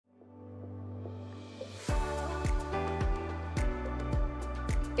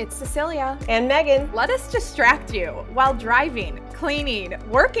It's Cecilia. And Megan. Let us distract you while driving, cleaning,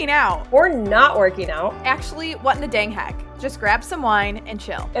 working out. Or not working out. Actually, what in the dang heck? Just grab some wine and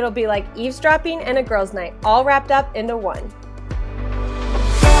chill. It'll be like eavesdropping and a girls' night, all wrapped up into one.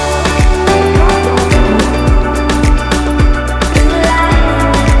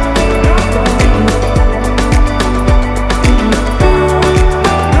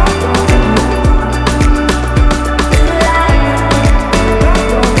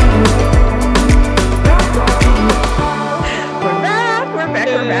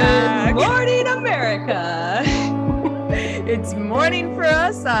 It's morning for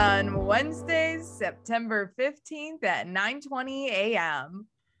us on Wednesday, September 15th at 9:20 a.m.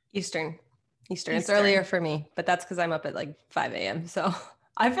 Eastern. It's earlier for me, but that's because I'm up at like 5 a.m. So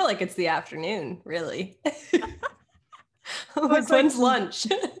I feel like it's the afternoon, really. When's lunch?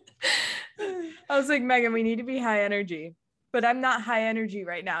 I was like, Megan, we need to be high energy, but I'm not high energy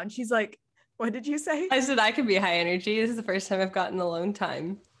right now. And she's like, what did you say? I said I could be high energy. This is the first time I've gotten alone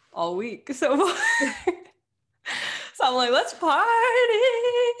time all week so far. So I'm like, let's party.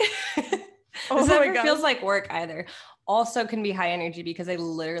 This never feels like work either. Also can be high energy because I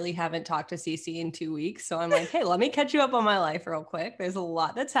literally haven't talked to Cece in 2 weeks. So I'm like, hey, let me catch you up on my life real quick. There's a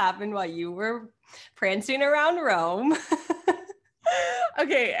lot that's happened while you were prancing around Rome.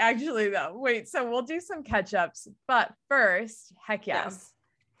 Okay, actually though, wait, so we'll do some catch-ups, but first, heck yes.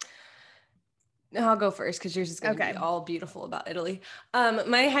 I'll go first because yours is going to be all beautiful about Italy.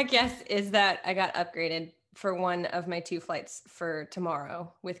 My heck yes is that I got upgraded for one of my 2 flights for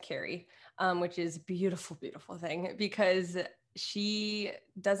tomorrow with Carrie, which is beautiful thing because she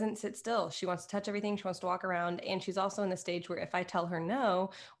doesn't sit still. She wants to touch everything. She wants to walk around. And she's also in the stage where if I tell her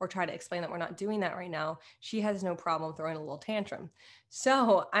no, or try to explain that we're not doing that right now, she has no problem throwing a little tantrum.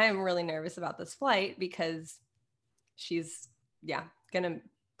 So I am really nervous about this flight because she's, going to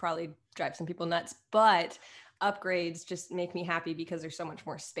probably drive some people nuts, but upgrades just make me happy because there's so much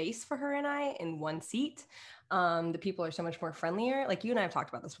more space for her and I in one seat. The people are so much more friendlier. Like you and I have talked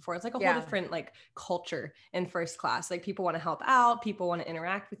about this before. It's like a whole different like culture in first class. Like people want to help out. People want to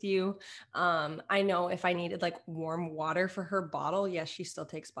interact with you. I know if I needed like warm water for her bottle, yes, she still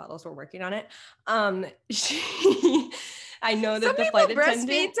takes bottles. We're working on it. I know that the flight attendant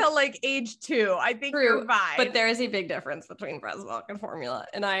breastfeed till like age 2. I think you're fine. But there is a big difference between breast milk and formula,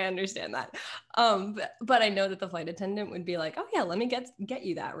 and I understand that. But I know that the flight attendant would be like, "Oh yeah, let me get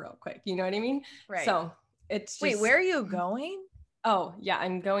you that real quick." You know what I mean? Right. So it's just, wait, where are you going? Oh yeah,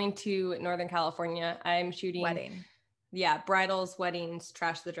 I'm going to Northern California. I'm shooting wedding. Yeah, bridals, weddings,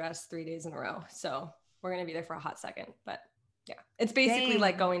 Trash the Dress 3 days in a row. So we're gonna be there for a hot second. But yeah, it's basically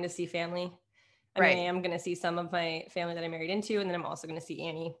like going to see family. I mean, I am going to see some of my family that I married into, and then I'm also going to see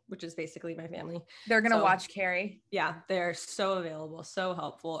Annie, which is basically my family. They're going to watch Carrie. Yeah, they're so available, so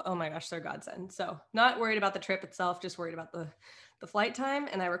helpful. Oh my gosh, they're godsend. So not worried about the trip itself, just worried about the flight time.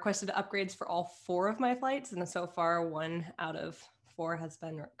 And I requested upgrades for all 4 of my flights. And so far, 1 out of 4 has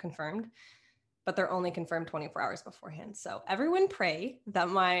been confirmed. But they're only confirmed 24 hours beforehand. So everyone pray that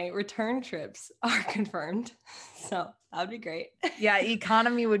my return trips are confirmed. So that would be great. Yeah,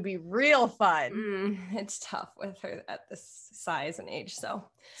 economy would be real fun. It's tough with her at this size and age. So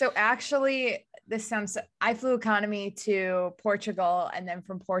actually, I flew economy to Portugal and then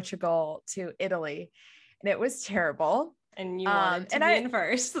from Portugal to Italy. And it was terrible. And you wanted to be in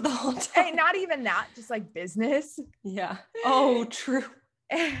first the whole time. Not even that, just like business. Yeah. Oh, true.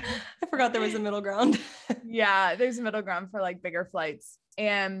 I forgot there was a middle ground. Yeah, there's a middle ground for like bigger flights.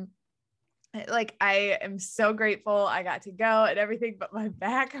 And like, I am so grateful I got to go and everything, but my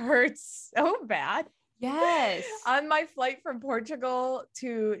back hurts so bad. Yes. On my flight from Portugal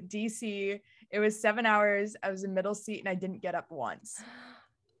to DC, it was 7 hours. I was in middle seat and I didn't get up once.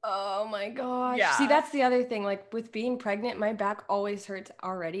 Oh my gosh. Yeah. See, that's the other thing. Like with being pregnant, my back always hurts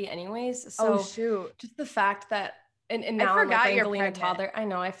already anyways. So shoot. Just the fact that And now I'm like wrangling a toddler. I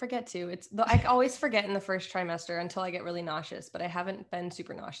know, I forget too. I always forget in the first trimester until I get really nauseous, but I haven't been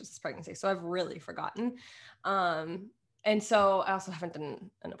super nauseous this pregnancy. So I've really forgotten. And so I also haven't done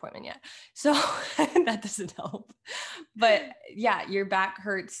an appointment yet. So that doesn't help. But yeah, your back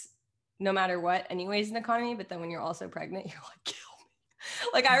hurts no matter what anyways in economy. But then when you're also pregnant, you're like, kill me.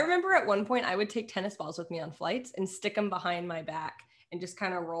 Like I remember at one point I would take tennis balls with me on flights and stick them behind my back and just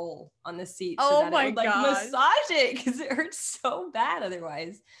kind of roll on the seat so that it would like massage it because it hurts so bad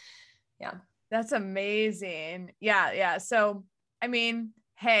otherwise. Yeah. That's amazing. Yeah. So, I mean,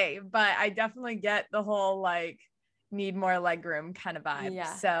 hey, but I definitely get the whole like need more leg room kind of vibe.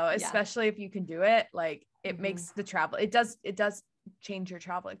 Yeah. So especially if you can do it, like it makes the travel, it does change your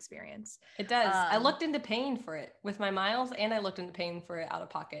travel experience. It does. I looked into paying for it with my miles, and I looked into paying for it out of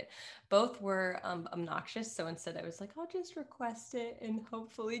pocket. Both were obnoxious. So instead I was like, I'll just request it and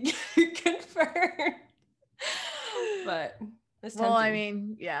hopefully get it confirmed. But this time, I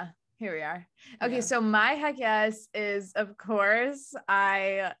mean, yeah, here we are. Okay. So my heck yes is, of course,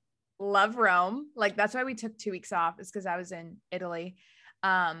 I love Rome. Like, that's why we took 2 weeks off, is because I was in Italy.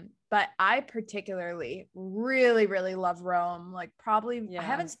 But I particularly really, really love Rome. Like, probably I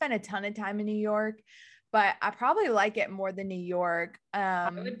haven't spent a ton of time in New York, but I probably like it more than New York. I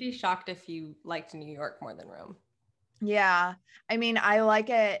would be shocked if you liked New York more than Rome. Yeah. I mean, I like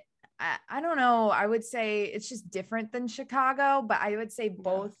it. I don't know. I would say it's just different than Chicago, but I would say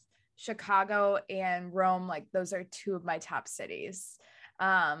both Chicago and Rome, like, those are two of my top cities.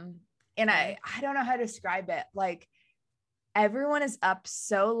 And I don't know how to describe it. Like, everyone is up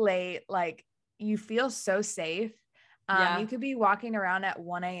so late. Like, you feel so safe. You could be walking around at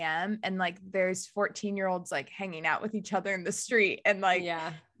 1 a.m. and like, there's 14-year-olds like hanging out with each other in the street. And like,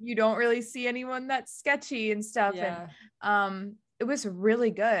 you don't really see anyone that's sketchy and stuff. And, it was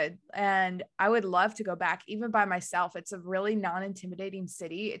really good. And I would love to go back even by myself. It's a really non-intimidating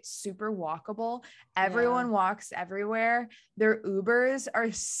city. It's super walkable. Everyone walks everywhere. Their Ubers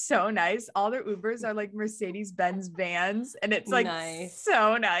are so nice. All their Ubers are like Mercedes-Benz vans. And it's like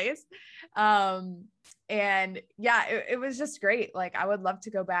so nice. And yeah, it was just great. Like, I would love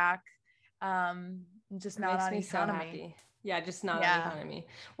to go back. Just not on economy. Yeah, just not on economy.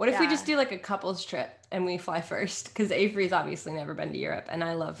 What if we just do like a couples trip and we fly first? Because Avery's obviously never been to Europe and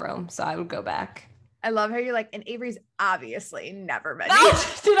I love Rome, so I would go back. I love how you're like, and Avery's obviously never been. Did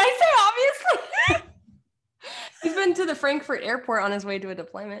I say obviously? He's been to the Frankfurt airport on his way to a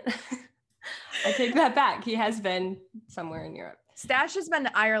deployment. I take that back. He has been somewhere in Europe. Stash has been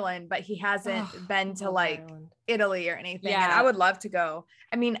to Ireland, but he hasn't been to like Ireland. Italy or anything. Yeah. And I would love to go.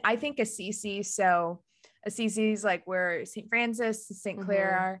 I mean, I think Assisi. So Assisi is like where St. Francis and St.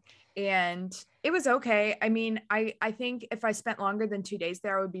 Clair are. And it was okay. I mean, I think if I spent longer than 2 days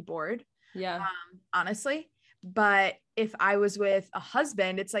there, I would be bored. Yeah. Honestly. But if I was with a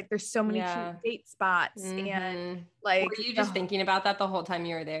husband, it's like, there's so many cute date spots. And like, were you just thinking about that the whole time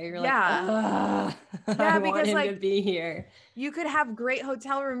you were there? You're like, I because want him like to be here. You could have great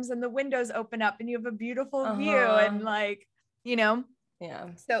hotel rooms and the windows open up and you have a beautiful view and like, you know,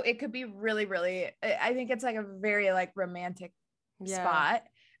 so it could be really, really, I think it's like a very like romantic spot.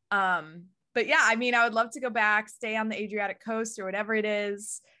 But yeah, I mean, I would love to go back, stay on the Adriatic coast or whatever it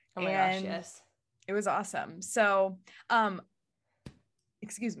is. Oh my gosh, yes. It was awesome. So,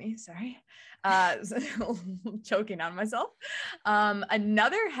 excuse me, sorry. Choking on myself.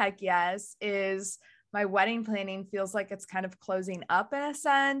 Another heck yes is my wedding planning feels like it's kind of closing up in a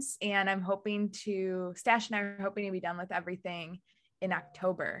sense. And I'm hoping Stash and I are hoping to be done with everything in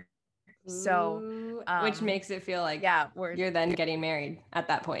October. So, which makes it feel like you're then getting married at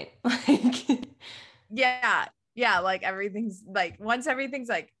that point. Like everything's like, once everything's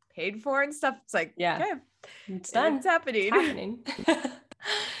like paid for and stuff, it's like, okay, it's done. It's happening.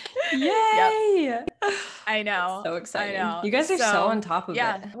 Yay. Yep. I know. So exciting. I know. You guys are so on top of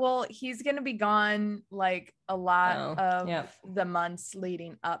it. Well, he's going to be gone like a lot of the months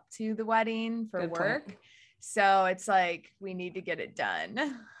leading up to the wedding for work. Point. So it's like, we need to get it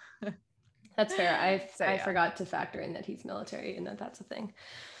done. That's fair. I forgot to factor in that he's military and that's a thing.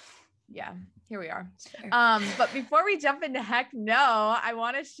 Yeah, here we are. But before we jump into heck no, I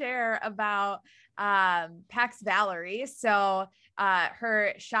want to share about Pax Valerie. So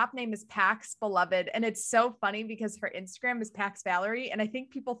her shop name is Pax Beloved, and it's so funny because her Instagram is Pax Valerie, and I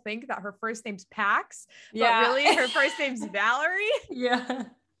think people think that her first name's Pax, but really her first name's Valerie. Yeah.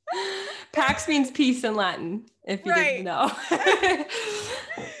 Pax means peace in Latin, if you didn't know.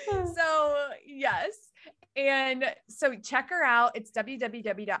 So yes. And so check her out. It's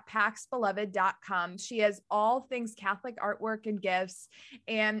www.paxbeloved.com. She has all things Catholic artwork and gifts.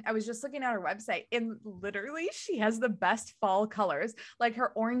 And I was just looking at her website and literally she has the best fall colors, like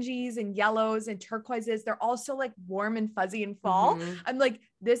her oranges and yellows and turquoises. They're also like warm and fuzzy in fall. I'm like,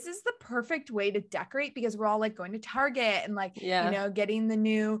 this is the perfect way to decorate because we're all like going to Target and like, you know, getting the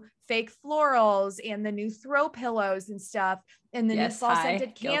new fake florals and the new throw pillows and stuff. And the new fall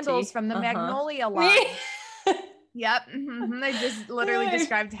scented candles from the Magnolia line. Yep. I just literally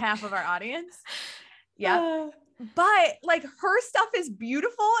described half of our audience. Yep. but like her stuff is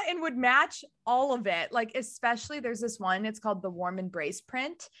beautiful and would match all of it. Like, especially there's this one, it's called the Warm Embrace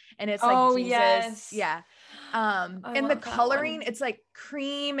print, and it's like Jesus. Yes. Yeah. And the coloring, it's like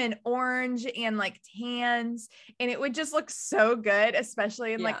cream and orange and like tans, and it would just look so good,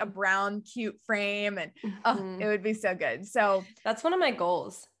 especially in like a brown cute frame, and it would be so good. So that's one of my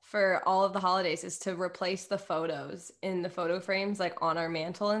goals for all of the holidays, is to replace the photos in the photo frames, like on our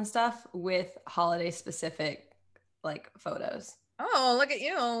mantle and stuff, with holiday specific like photos. Oh, look at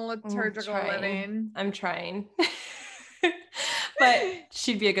you, liturgical living. I'm trying. But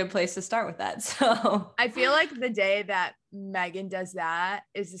she'd be a good place to start with that. So I feel like the day that Megan does that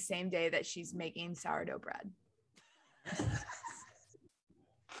is the same day that she's making sourdough bread.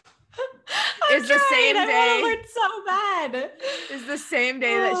 Is the same day. It's so bad. Is the same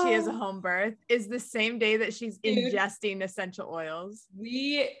day that she has a home birth. Is the same day that she's ingesting essential oils.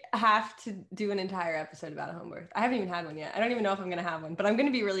 We have to do an entire episode about a home birth. I haven't even had one yet. I don't even know if I'm going to have one, but I'm going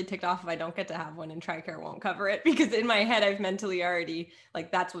to be really ticked off if I don't get to have one and TRICARE won't cover it, because in my head, I've mentally already, like,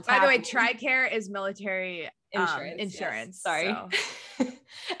 that's what's happening. By the way, TRICARE is military insurance. Yes. Sorry. So.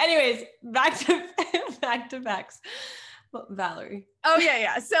 Anyways, back to facts. Valerie. Oh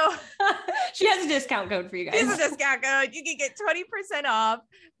yeah. So she has a discount code for you guys. It's a discount code. You can get 20% off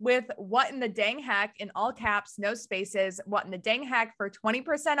with What in the Dang Heck, in all caps, no spaces. What in the Dang Heck for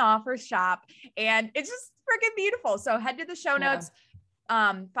 20% off her shop, and it's just freaking beautiful. So head to the show notes,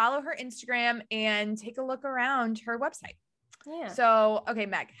 follow her Instagram, and take a look around her website. Yeah. So okay,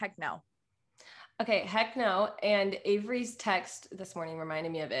 Meg, heck no. Okay, heck no. And Avery's text this morning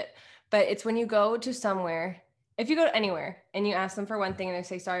reminded me of it. But it's when you go to somewhere. If you go to anywhere and you ask them for one thing and they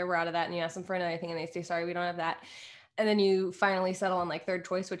say, sorry, we're out of that. And you ask them for another thing and they say, sorry, we don't have that. And then you finally settle on like third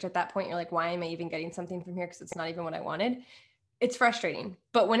choice, which at that point you're like, why am I even getting something from here? Because it's not even what I wanted. It's frustrating.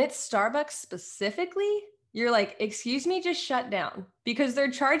 But when it's Starbucks specifically, you're like, excuse me, just shut down, because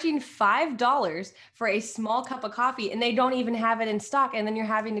they're charging $5 for a small cup of coffee and they don't even have it in stock. And then you're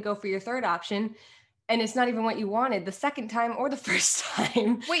having to go for your third option. And it's not even what you wanted the second time or the first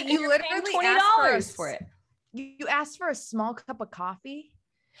time. Wait, you literally $20 for it. You asked for a small cup of coffee?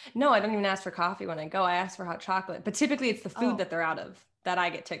 No, I don't even ask for coffee when I go. I ask for hot chocolate. But typically it's the food that they're out of that I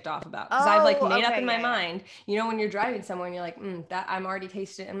get ticked off about. Because I've like made up in my mind, you know, when you're driving somewhere and you're like, that I'm already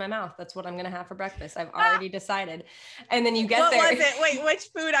tasted it in my mouth. That's what I'm going to have for breakfast. I've already decided. And then you get there. What was it? Wait, which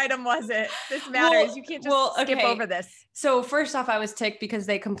food item was it? This matters. You can't just skip over this. So first off, I was ticked because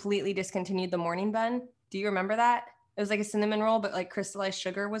they completely discontinued the morning bun. Do you remember that? It was like a cinnamon roll, but like crystallized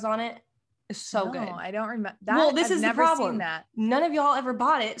sugar was on it. So good. I don't remember that. Well, this is the problem. That. None of y'all ever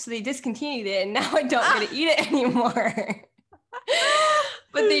bought it, so they discontinued it, and now I don't get to eat it anymore.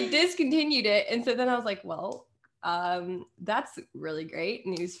 But they discontinued it, and so then I was like, well, that's really great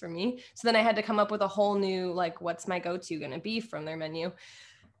news for me. So then I had to come up with a whole new, like, what's my go-to gonna be from their menu?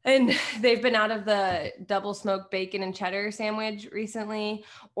 And they've been out of the double smoked bacon and cheddar sandwich recently,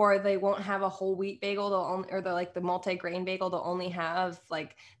 or they won't have a whole wheat bagel. Or the multi-grain bagel. They'll only have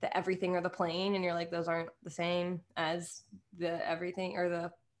like the everything or the plain. And you're like, those aren't the same as the everything or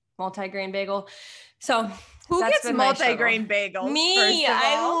the multi-grain bagel. So who gets multi-grain bagels? Me.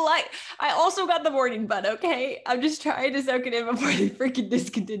 I also got the morning bun. Okay. I'm just trying to soak it in before they freaking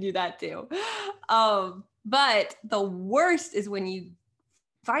discontinue that too. But the worst is when you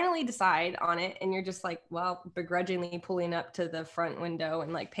finally decide on it and you're just like, well, begrudgingly pulling up to the front window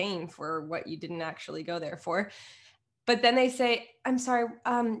and like paying for what you didn't actually go there for. But then they say, I'm sorry,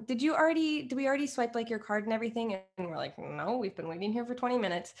 did we already swipe like your card and everything? And we're like, no, we've been waiting here for 20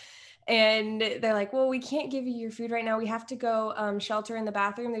 minutes. And they're like, well, we can't give you your food right now. We have to go shelter in the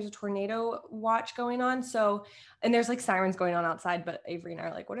bathroom. There's a tornado watch going on. So, and there's like sirens going on outside, but Avery and I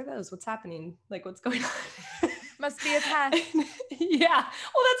are like, what are those? What's happening? Like, what's going on? Must be a test. Yeah.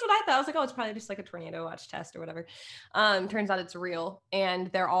 Well, that's what I thought. I was like, oh, it's probably just like a tornado watch test or whatever. Turns out it's real.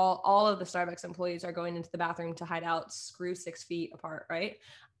 And they're all of the Starbucks employees are going into the bathroom to hide out, screw 6 feet apart. Right.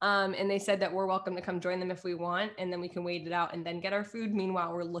 And they said that we're welcome to come join them if we want. And then we can wait it out and then get our food.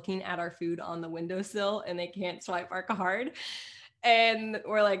 Meanwhile, we're looking at our food on the windowsill and they can't swipe our card. And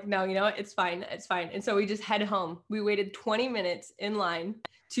we're like, no, you know what? It's fine. It's fine. And so we just head home. We waited 20 minutes in line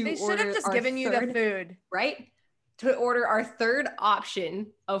to order. They should have just given you the food. Right? To order our third option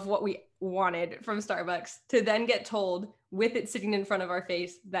of what we wanted from Starbucks, to then get told with it sitting in front of our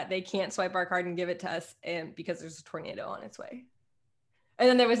face that they can't swipe our card and give it to us, and because there's a tornado on its way. And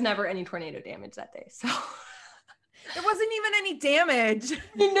then there was never any tornado damage that day. So there wasn't even any damage.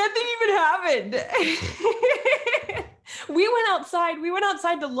 Nothing even happened. We went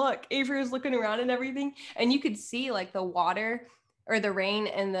outside to look. Avery was looking around and everything, and you could see like the water or the rain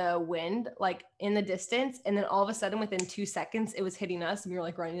and the wind like in the distance, and then all of a sudden within 2 seconds it was hitting us, and we were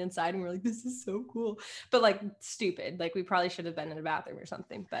like running inside, and we were like, this is so cool, but like stupid, like we probably should have been in a bathroom or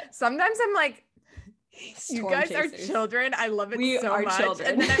something. But sometimes I'm like, you guys chasers. are children. I love it we so are much.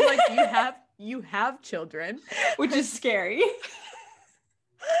 Children. And then I'm like, you have children, which is scary.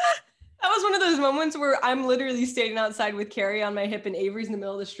 That was one of those moments where I'm literally standing outside with Carrie on my hip, and Avery's in the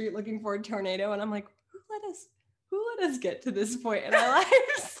middle of the street looking for a tornado, and I'm like, who let us get to this point in our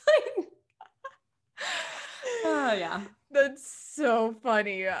lives? Like, oh yeah, that's so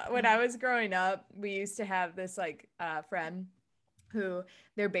funny. When I was growing up, we used to have this like friend who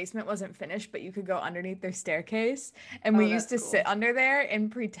their basement wasn't finished, but you could go underneath their staircase, and we used to sit under there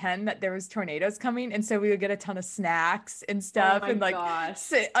and pretend that there was tornadoes coming, and so we would get a ton of snacks and stuff, and like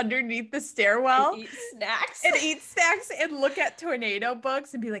sit underneath the stairwell and eat snacks and look at tornado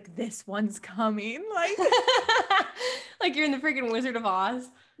books and be like, this one's coming, like like you're in the freaking Wizard of Oz.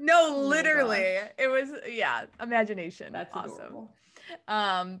 No, literally. It was, imagination. That's awesome. Adorable.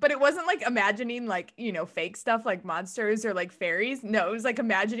 But it wasn't like imagining like, fake stuff like monsters or like fairies. No, it was like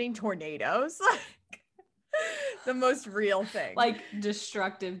imagining tornadoes, like the most real thing, like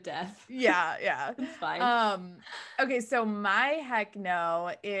destructive death. Yeah. It's fine. Okay, so my heck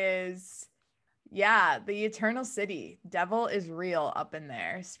no is the Eternal City. Devil is real up in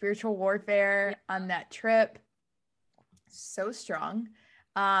there. Spiritual warfare on that trip, so strong.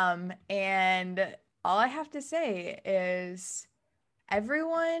 And all I have to say is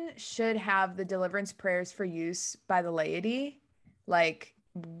everyone should have the deliverance prayers for use by the laity. Like,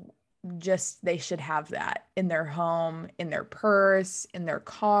 just they should have that in their home, in their purse, in their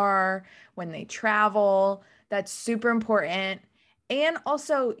car, when they travel. That's super important. And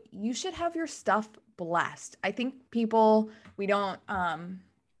also, you should have your stuff blessed. I think people, we don't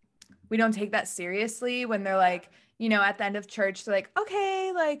take that seriously when they're like, at the end of church, they're like,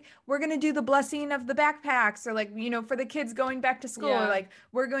 okay, like we're going to do the blessing of the backpacks, or like, for the kids going back to school, or like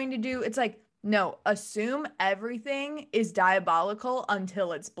we're going to do, it's like, no, assume everything is diabolical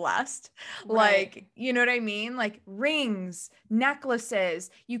until it's blessed. Right. Like, you know what I mean? Like rings, necklaces,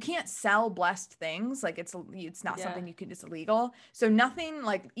 you can't sell blessed things. Like it's not something you can, it's illegal. So nothing,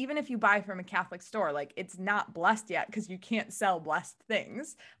 like, even if you buy from a Catholic store, like it's not blessed yet because you can't sell blessed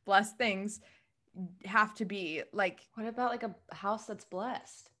things. Blessed things have to be like, what about like a house that's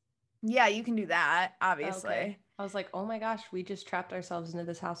blessed? Yeah, you can do that, obviously. Okay. I was like, oh my gosh, we just trapped ourselves into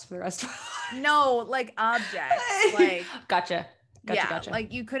this house for the rest of our life. No, like objects. Like Gotcha.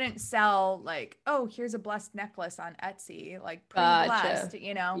 Like you couldn't sell like, oh, here's a blessed necklace on Etsy, like pretty blessed,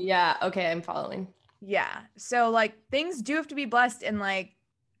 Yeah, okay, I'm following. Yeah. So like things do have to be blessed, and like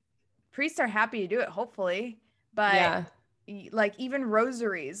priests are happy to do it, hopefully. But like even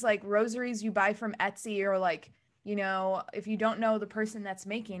rosaries you buy from Etsy, or like, if you don't know the person that's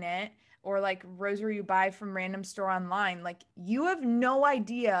making it, or like rosary you buy from random store online, like you have no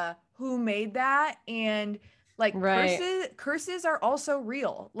idea who made that. And like curses are also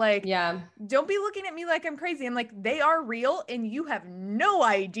real. Like, don't be looking at me like I'm crazy. I'm like, they are real, and you have no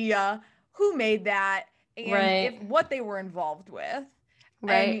idea who made that and what they were involved with.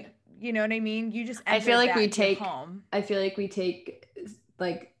 Right. And, you know what I mean? You just, I feel like we take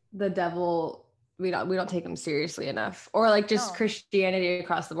like the devil, we don't take them seriously enough, or like just Christianity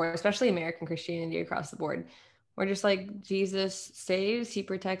across the board, especially American Christianity across the board. We're just like, Jesus saves, he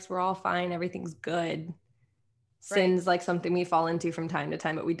protects, we're all fine, everything's good. Sin's like something we fall into from time to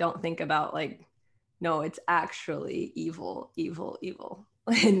time, but we don't think about like, no, it's actually evil,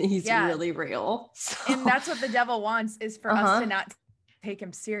 and he's really real. So. And that's what the devil wants, is for us to not take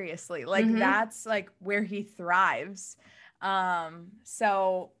him seriously. Like that's like where he thrives.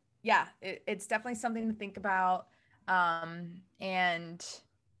 So yeah, it's definitely something to think about. And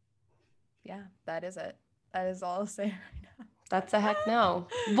yeah, that is it. That is all I'll say right now. That's a heck no.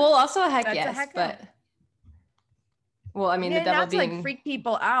 Well, also a heck yes, but no. Well, I mean, the devil not to like freak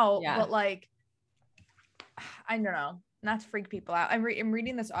people out, but like, I don't know, not to freak people out. I'm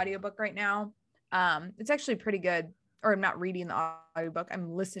reading this audiobook right now. It's actually pretty good. Or I'm not reading the audiobook,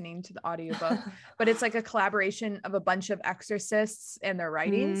 I'm listening to the audiobook, but it's like a collaboration of a bunch of exorcists and their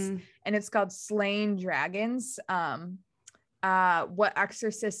writings. And it's called Slaying Dragons. What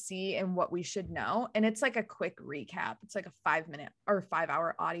exorcists see and what we should know. And it's like a quick recap. It's like a 5-minute or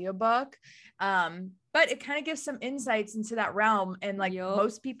 5-hour audiobook. But it kind of gives some insights into that realm. And like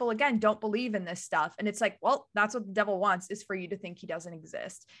most people, again, don't believe in this stuff. And it's like, well, that's what the devil wants, is for you to think he doesn't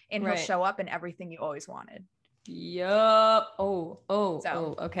exist. And he'll show up in everything you always wanted. Yup.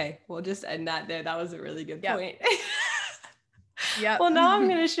 Okay. We'll just end that there. That was a really good point. Yeah. Well, now I'm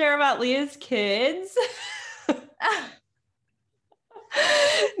going to share about Leah's kids.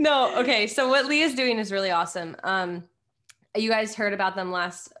 No. Okay. So what Leah's doing is really awesome. You guys heard about them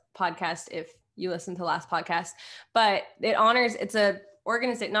last podcast, if you listened to last podcast, but it's a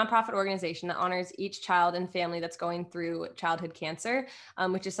nonprofit organization that honors each child and family that's going through childhood cancer,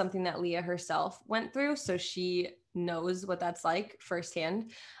 which is something that Leah herself went through. So she knows what that's like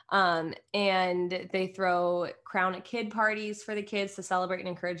firsthand. And they throw Crown a Kid parties for the kids to celebrate and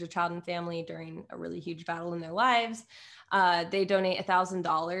encourage the child and family during a really huge battle in their lives. They donate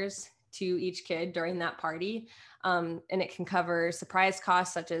 $1,000 to each kid during that party. And it can cover surprise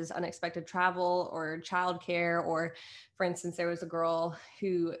costs such as unexpected travel or childcare, or for instance, there was a girl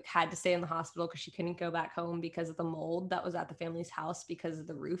who had to stay in the hospital because she couldn't go back home because of the mold that was at the family's house because of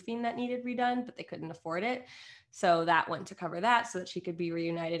the roofing that needed redone, but they couldn't afford it. So that went to cover that so that she could be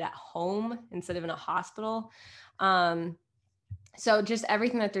reunited at home instead of in a hospital. So just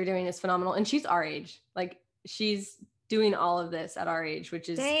everything that they're doing is phenomenal. And she's our age. Like, she's doing all of this at our age, which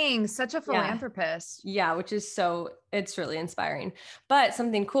is such a philanthropist. Yeah, which is it's really inspiring. But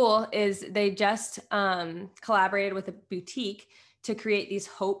something cool is they just collaborated with a boutique to create these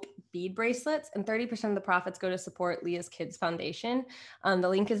Hope bead bracelets, and 30% of the profits go to support Leah's Kids Foundation. The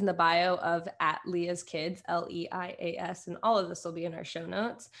link is in the bio of @Leah's Kids, LEIAS, and all of this will be in our show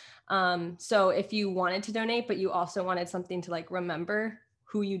notes. So if you wanted to donate, but you also wanted something to like remember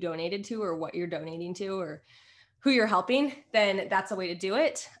who you donated to or what you're donating to or who you're helping, then that's a way to do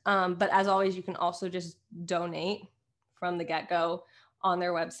it. But as always, you can also just donate from the get-go on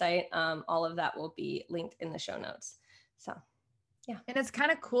their website. All of that will be linked in the show notes. So, yeah. And it's kind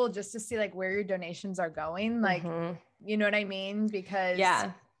of cool just to see like where your donations are going. Like, you know what I mean? Because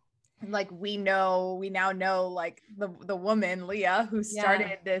like we now know like the woman, Leah, who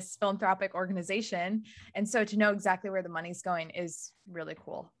started this philanthropic organization. And so to know exactly where the money's going is really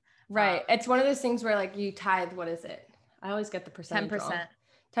cool. Right. It's one of those things where like you tithe, what is it? I always get the percentage 10%.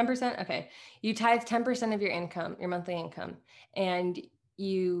 wrong. 10%. Okay. You tithe 10% of your income, your monthly income, and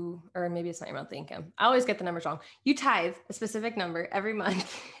or maybe it's not your monthly income. I always get the numbers wrong. You tithe a specific number every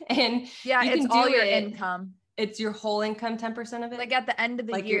month, and it's all your income. It's your whole income, 10% of it? Like at the end of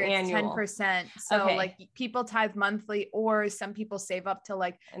the year, it's 10%. So like people tithe monthly, or some people save up to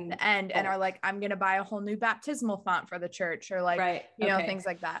like the end and are like, I'm going to buy a whole new baptismal font for the church, or like, you know, things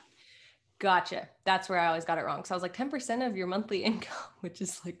like that. Gotcha. That's where I always got it wrong. So I was like 10% of your monthly income, which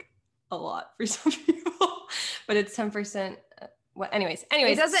is like a lot for some people, but it's 10%. Anyways,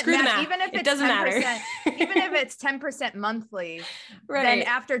 it doesn't matter. Even if it doesn't 10%, matter. Even if it's 10% monthly, then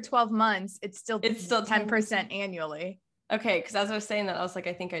after 12 months, it's still 10% annually. Okay. Because as I was saying that, I was like,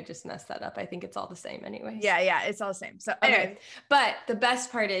 I think I just messed that up. I think it's all the same anyway. Yeah. It's all the same. So anyway, but the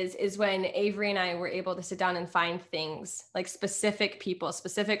best part is when Avery and I were able to sit down and find things like specific people,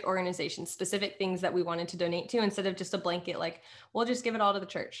 specific organizations, specific things that we wanted to donate to, instead of just a blanket, like, we'll just give it all to the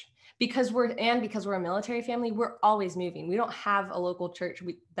church. Because we're a military family, we're always moving. We don't have a local church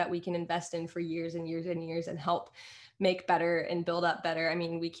that we can invest in for years and years and years and help make better and build up better. I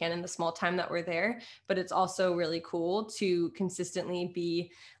mean, we can in the small time that we're there, but it's also really cool to consistently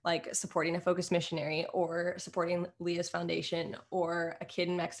be like supporting a Focus missionary or supporting Leah's Foundation or a kid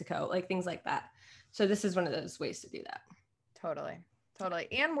in Mexico, like things like that. So this is one of those ways to do that. Totally.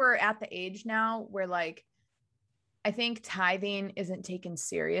 And we're at the age now where like, I think tithing isn't taken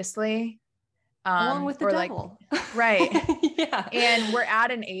seriously. Along with the devil. Like, right. Yeah. And we're at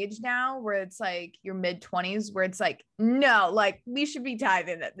an age now where it's like your mid-20s where it's like, no, like we should be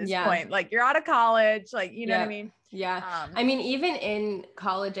tithing at this point. Like you're out of college, like, you know what I mean? Yeah. I mean, even in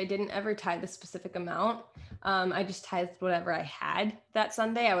college, I didn't ever tithe a specific amount. I just tithed whatever I had that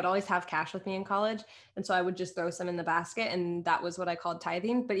Sunday. I would always have cash with me in college. And so I would just throw some in the basket, and that was what I called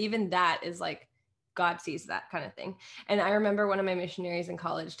tithing. But even that is like, God sees that kind of thing. And I remember one of my missionaries in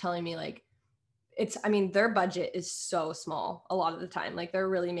college telling me like, their budget is so small a lot of the time. Like they're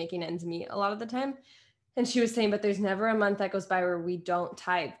really making ends meet a lot of the time. And she was saying, but there's never a month that goes by where we don't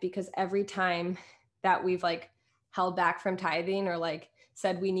tithe, because every time that we've like held back from tithing or like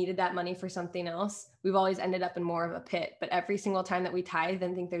said we needed that money for something else, we've always ended up in more of a pit. But every single time that we tithe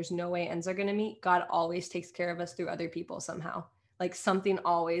and think there's no way ends are going to meet, God always takes care of us through other people somehow. Like something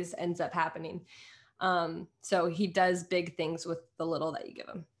always ends up happening. So he does big things with the little that you give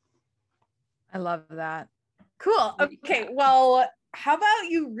him. I love that. Cool. Okay. Well, how about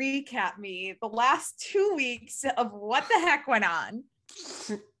you recap me the last 2 weeks of what the heck went on?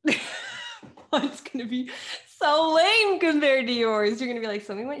 It's going to be so lame compared to yours. You're going to be like,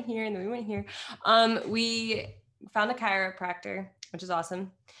 so we went here and then we went here. We found a chiropractor, which is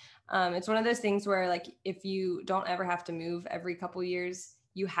awesome. It's one of those things where like, if you don't ever have to move every couple years,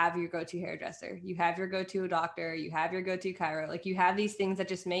 you have your go-to hairdresser, you have your go-to doctor, you have your go-to chiro. Like you have these things that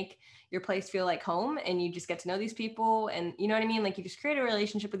just make your place feel like home, and you just get to know these people, and you know what I mean? Like you just create a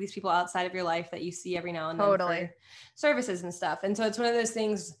relationship with these people outside of your life that you see every now and then for services and stuff. And so it's one of those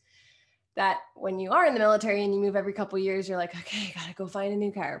things that when you are in the military and you move every couple of years, you're like, okay, gotta go find a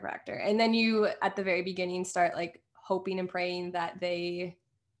new chiropractor. And then you, at the very beginning, start like hoping and praying that they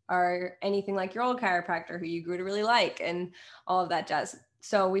are anything like your old chiropractor who you grew to really like, and all of that jazz.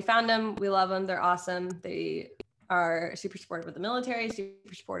 So we found them. We love them. They're awesome. They are super supportive of the military,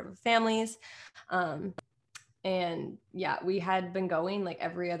 super supportive of families. And yeah, we had been going like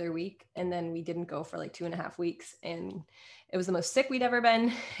every other week, and then we didn't go for like 2.5 weeks. And it was the most sick we'd ever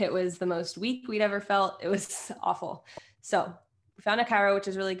been. It was the most weak we'd ever felt. It was awful. So we found a chiro, which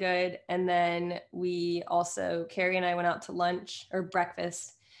is really good. And then we also, Carrie and I went out to lunch or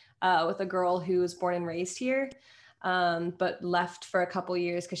breakfast with a girl who was born and raised here, but left for a couple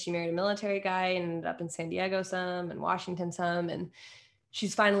years because she married a military guy and ended up in San Diego some and Washington some. And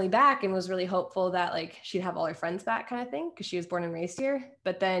she's finally back and was really hopeful that like she'd have all her friends back kind of thing, because she was born and raised here.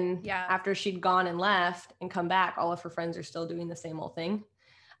 But then after she'd gone and left and come back, all of her friends are still doing the same old thing.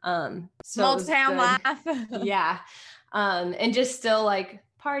 So small town laugh. Yeah. And just still like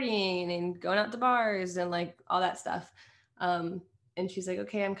partying and going out to bars and like all that stuff. And she's like,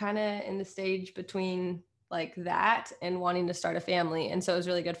 okay, I'm kind of in the stage between like that and wanting to start a family. And so it was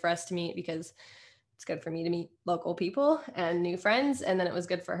really good for us to meet, because it's good for me to meet local people and new friends. And then it was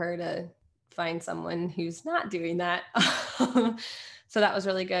good for her to find someone who's not doing that. So that was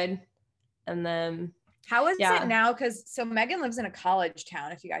really good. And then how is it now? Because so Megan lives in a college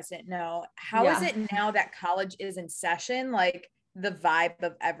town, if you guys didn't know. How is it now that college is in session? Like the vibe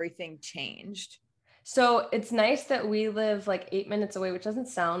of everything changed. So it's nice that we live like 8 minutes away, which doesn't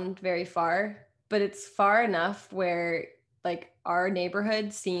sound very far, but it's far enough where like our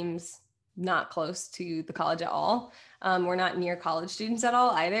neighborhood seems not close to the college at all. We're not near college students at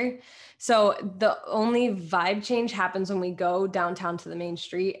all either. So the only vibe change happens when we go downtown to the main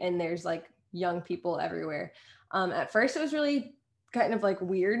street and there's like young people everywhere. At first it was really kind of like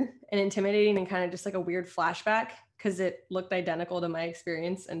weird and intimidating and kind of just like a weird flashback, because it looked identical to my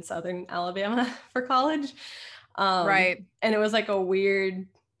experience in Southern Alabama for college. Right. And it was like a weird,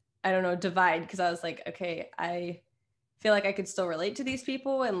 I don't know, divide, because I was like, okay, I feel like I could still relate to these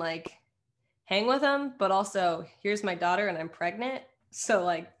people and like hang with them, but also here's my daughter and I'm pregnant. So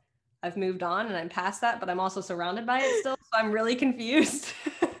like I've moved on and I'm past that, but I'm also surrounded by it still. So I'm really confused.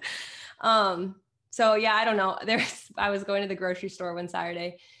 So yeah, I don't know. I was going to the grocery store one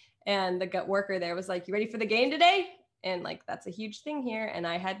Saturday and the worker there was like, you ready for the game today? And like, that's a huge thing here. And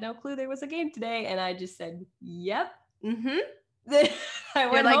I had no clue there was a game today. And I just said, yep. Mm-hmm. I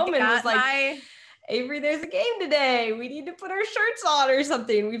went home and was like, Avery, there's a game today. We need to put our shirts on or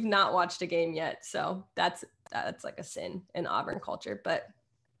something. We've not watched a game yet. So that's like a sin in Auburn culture, but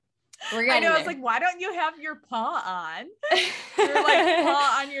we're getting there. I was like, why don't you have your paw on? Your like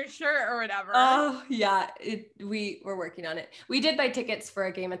paw on your shirt or whatever. Oh yeah. We're working on it. We did buy tickets for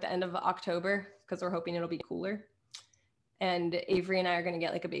a game at the end of October because we're hoping it'll be cooler. And Avery and I are going to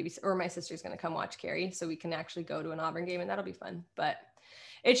get like a baby, or my sister's going to come watch Carrie so we can actually go to an Auburn game, and that'll be fun. But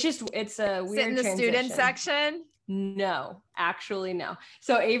it's a weird sit in the transition. Student section. No, actually no.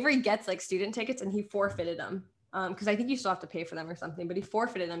 So Avery gets like student tickets and he forfeited them. Because I think you still have to pay for them or something, but he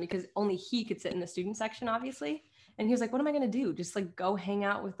forfeited them because only he could sit in the student section, obviously. And he was like, what am I going to do? Just like go hang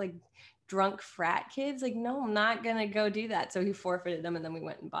out with like drunk frat kids? Like, no, I'm not going to go do that. So he forfeited them. And then we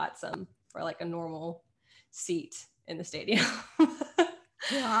went and bought some for like a normal seat in the stadium.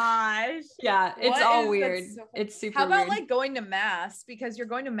 Gosh. Yeah, it's all weird. It's super weird. How about like going to mass? Because you're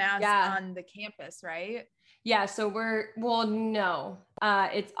going to mass on the campus, right? Yeah, so no,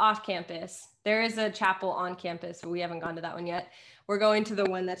 it's off campus. There is a chapel on campus, but we haven't gone to that one yet. We're going to the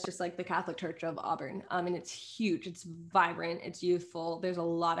one that's just like the Catholic Church of Auburn. And it's huge. It's vibrant. It's youthful. There's a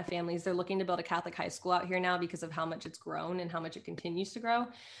lot of families. They're looking to build a Catholic high school out here now because of how much it's grown and how much it continues to grow,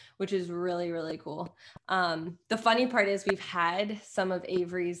 which is really, really cool. The funny part is we've had some of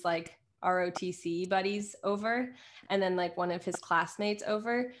Avery's like ROTC buddies over, and then like one of his classmates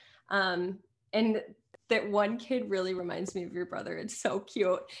over. And that one kid really reminds me of your brother. It's so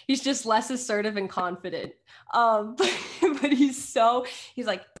cute. He's just less assertive and confident. But he's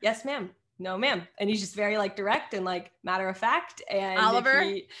like, yes, ma'am. No, ma'am. And he's just very like direct and like matter of fact. And Oliver?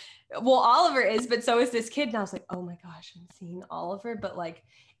 Oliver is, but so is this kid. And I was like, oh my gosh, I'm seeing Oliver, but like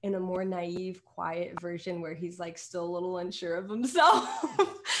in a more naive, quiet version where he's like still a little unsure of himself.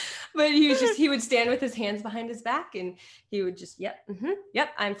 But he would stand with his hands behind his back and he would just, yep,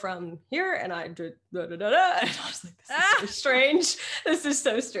 I'm from here. And I did, da, da, da, da. And I was like, this is so strange. This is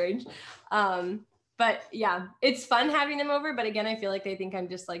so strange. But yeah, it's fun having them over. But again, I feel like they think I'm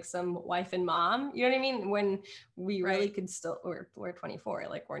just like some wife and mom, you know what I mean? When we really could still, we're 24,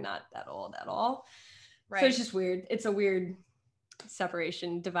 like we're not that old at all. Right. So it's just weird. It's a weird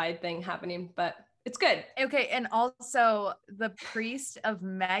separation divide thing happening, but it's good. Okay. And also the priest of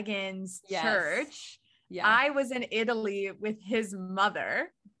Megan's church. Yeah. I was in Italy with his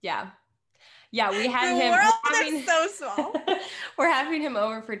mother. Yeah. Yeah. We had him. The world is so small. We're having him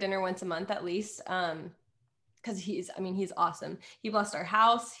over for dinner once a month at least. Cause he's awesome. He blessed our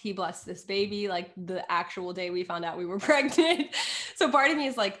house. He blessed this baby, like the actual day we found out we were pregnant. So part of me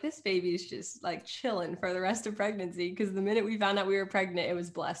is like, this baby is just like chilling for the rest of pregnancy. Cause the minute we found out we were pregnant, it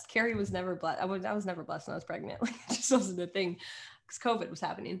was blessed. Carrie was never blessed. I was never blessed when I was pregnant. Like it just wasn't a thing because COVID was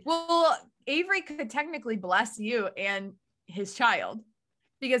happening. Well, Avery could technically bless you and his child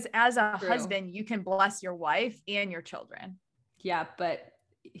because as a husband, you can bless your wife and your children. Yeah. But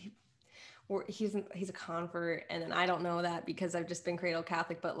he's a convert, and then I don't know that because I've just been cradle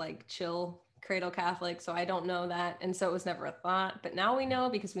Catholic, but like chill cradle Catholic, so I don't know that, and so it was never a thought. But now we know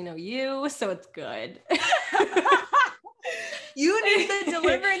because we know you, so it's good. You need the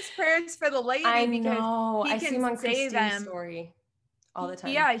deliverance prayers for the lady. I know. I see him on Christine's story all the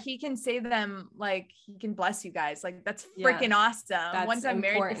time. Yeah, he can say them, like he can bless you guys. Like that's freaking awesome. Once I'm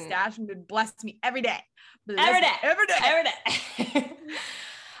married to Stash, and would bless me every day. Every day.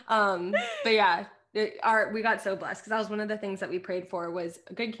 But yeah, we got so blessed because that was one of the things that we prayed for was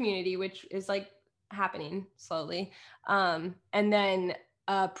a good community, which is like happening slowly. And then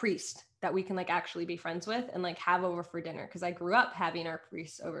a priest that we can like actually be friends with and like have over for dinner. Cause I grew up having our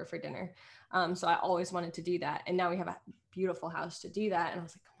priests over for dinner. So I always wanted to do that. And now we have a beautiful house to do that. And I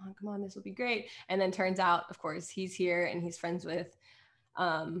was like, come on, this will be great. And then turns out, of course, he's here and he's friends with,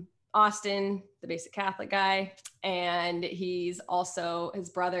 Austin, the basic Catholic guy. And he's also, his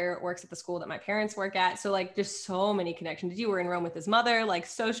brother works at the school that my parents work at. So like just so many connections. You were in Rome with his mother, like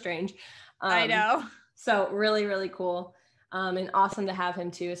so strange. I know. So really, really cool. And awesome to have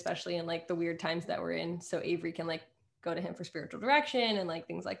him too, especially in like the weird times that we're in. So Avery can like go to him for spiritual direction and like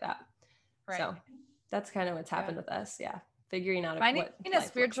things like that. Right. So that's kind of what's happened with us. Yeah. Figuring out finding a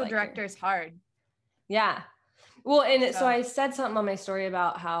spiritual director is hard. Yeah. Well, and so I said something on my story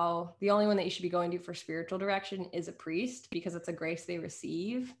about how the only one that you should be going to for spiritual direction is a priest because it's a grace they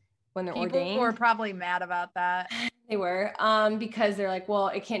receive when they're ordained. People were probably mad about that. They were, because they're like, well,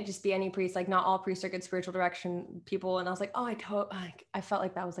 it can't just be any priest. Like not all priests are good spiritual direction people. And I was like, oh, I felt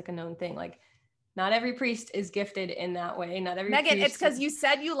like that was like a known thing. Like not every priest is gifted in that way. Not every Megan, it's because you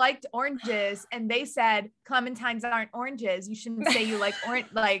said you liked oranges and they said clementines aren't oranges. You shouldn't say you like orange.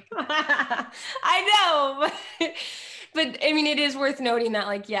 Like I know, but I mean, it is worth noting that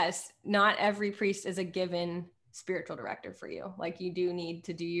like, yes, not every priest is a given spiritual director for you. Like you do need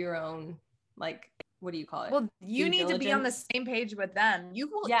to do your own, like, what do you call it? Well, you need to be on the same page with them. You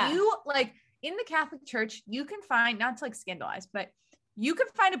like in the Catholic Church, you can find, not to like scandalize, but you can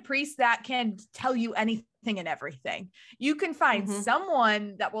find a priest that can tell you anything and everything. You can find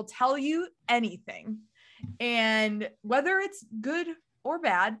someone that will tell you anything. And whether it's good or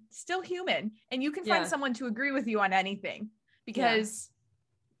bad, still human. And you can find someone to agree with you on anything because,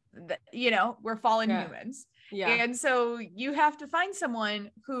 we're fallen humans. Yeah. And so you have to find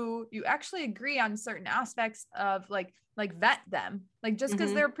someone who you actually agree on certain aspects of like vet them. Like just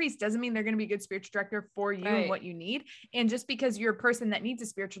because they're a priest doesn't mean they're going to be a good spiritual director for you and what you need. And just because you're a person that needs a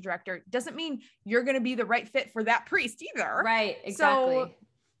spiritual director doesn't mean you're going to be the right fit for that priest either. Right. Exactly. So,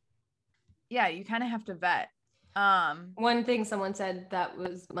 yeah, you kind of have to vet. One thing someone said that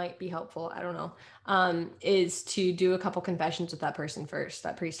might be helpful, I don't know, is to do a couple confessions with that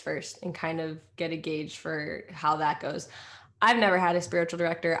priest first, and kind of get a gauge for how that goes. I've never had a spiritual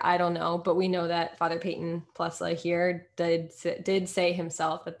director. I don't know, but we know that Father Peyton Plesla here did say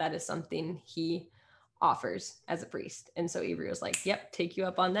himself that is something he offers as a priest. And so Avery was like, yep, take you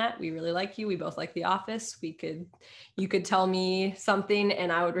up on that. We really like you. We both like the office. You could tell me something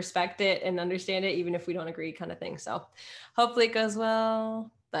and I would respect it and understand it, even if we don't agree, kind of thing. So hopefully it goes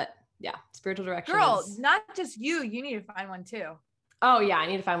well, but yeah, spiritual direction. Girl, not just you need to find one too. Oh yeah, I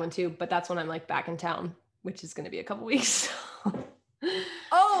need to find one too, but that's when I'm like back in town, which is going to be a couple weeks.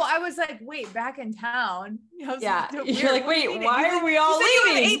 Oh, I was like, wait, back in town. Yeah. You're like, wait, why are we all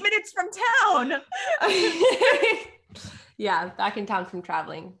leaving? 8 minutes from town. Yeah, back in town from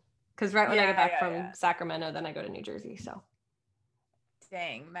traveling. Because right when I get back from Sacramento, then I go to New Jersey. So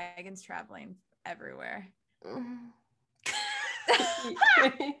dang, Megan's traveling everywhere.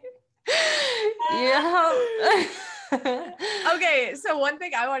 Yeah. Okay, so one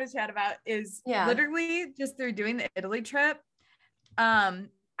thing I want to chat about is Yeah. literally just through doing the Italy trip.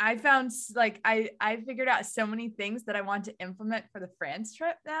 I found like I figured out so many things that I want to implement for the France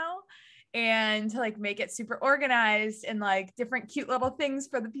trip now, and to like make it super organized and like different cute little things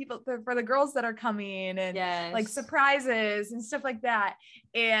for the people for the girls that are coming, and like surprises and stuff like that,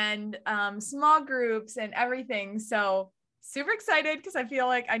 and small groups and everything. So super excited because I feel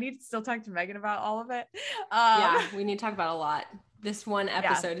like I need to still talk to Megan about all of it. Yeah, we need to talk about a lot. This one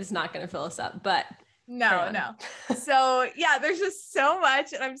episode is not going to fill us up, but no. So yeah, there's just so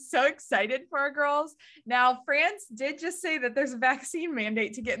much, and I'm so excited for our girls. Now, France did just say that there's a vaccine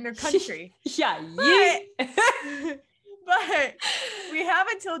mandate to get in their country. Yeah. But we have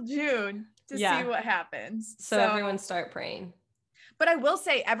until June to see what happens. So everyone start praying. But I will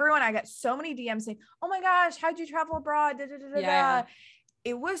say, I got so many DMs saying, oh my gosh, how'd you travel abroad? Yeah.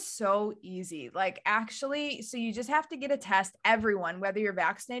 It was so easy. Like, actually, so you just have to get a test. Everyone, whether you're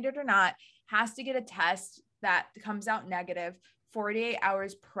vaccinated or not, has to get a test that comes out negative 48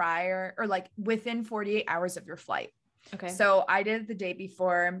 hours prior, or like within 48 hours of your flight. Okay. So I did it the day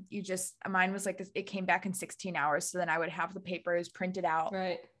before. Mine was like, it came back in 16 hours. So then I would have the papers printed out.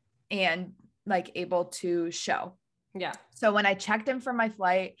 Right. And like able to show. Yeah. So when I checked in for my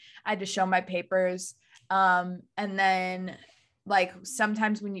flight, I had to show my papers. And then like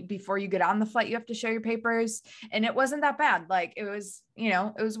sometimes before you get on the flight, you have to show your papers, and it wasn't that bad. Like it was,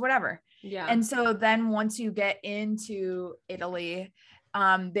 it was whatever. Yeah. And so then once you get into Italy,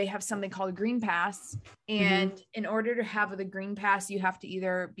 they have something called a green pass. And in order to have the green pass, you have to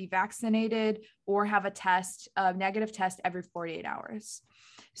either be vaccinated or have a negative test every 48 hours.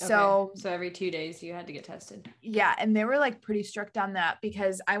 So every 2 days you had to get tested. Yeah. And they were like pretty strict on that,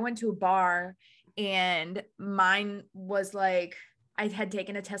 because I went to a bar and mine was like, I had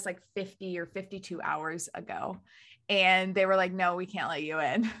taken a test like 50 or 52 hours ago, and they were like, no, we can't let you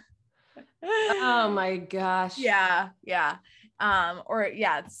in. Oh my gosh. Yeah.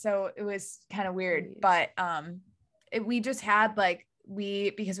 So it was kind of weird, but we just had like,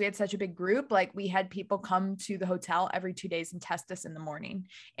 because we had such a big group, like we had people come to the hotel every 2 days and test us in the morning,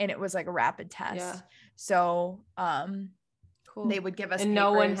 and it was like a rapid test. Yeah. So cool. They would give us, and papers.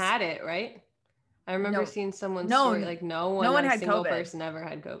 No one had it, right? I remember seeing someone's story, like no one had single COVID. Person ever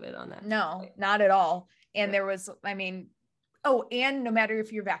had COVID on that. No, flight. Not at all. And there was, and no matter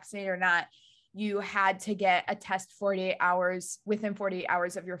if you're vaccinated or not, you had to get a test within 48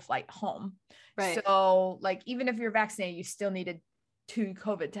 hours of your flight home. Right. So like, even if you're vaccinated, you still needed 2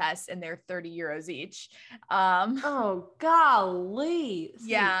 COVID tests, and they're 30 euros each. Oh, golly.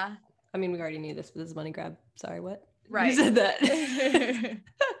 Yeah. I mean, we already knew this, but this is a money grab. Sorry, what? Right. You said that.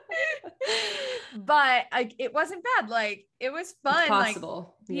 But like, it wasn't bad. Like, it was fun. It's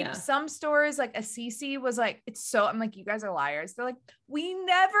possible. Like, yeah. Some stores like Assisi was like, I'm like, you guys are liars. They're like, we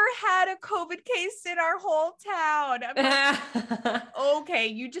never had a COVID case in our whole town. I'm like, okay,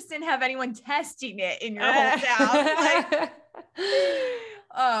 you just didn't have anyone testing it in your whole town. Like,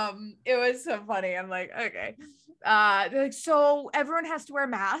 it was so funny. I'm like, okay. They're like, so everyone has to wear a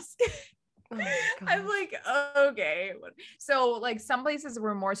mask. Oh, I'm like, okay. So like some places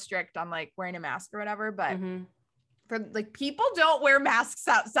were more strict on like wearing a mask or whatever, but for like, people don't wear masks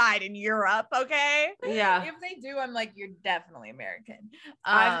outside in Europe. Okay. Yeah. If they do, I'm like, you're definitely American.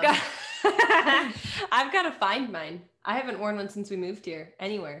 I've got to find mine. I haven't worn one since we moved here,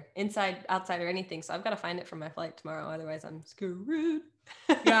 anywhere, inside, outside, or anything. So I've got to find it for my flight tomorrow. Otherwise I'm screwed.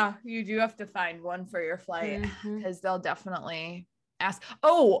 Yeah. You do have to find one for your flight, because they'll definitely ask.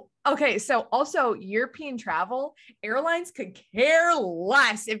 Oh, okay. So also European travel, airlines could care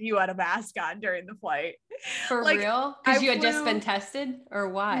less if you had a mask on during the flight. For like, real? Because you had just been tested, or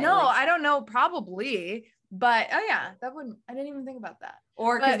why? No, I don't know. Probably. But I didn't even think about that.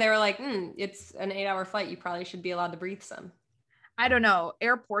 Or because they were like, it's an 8-hour flight. You probably should be allowed to breathe some. I don't know.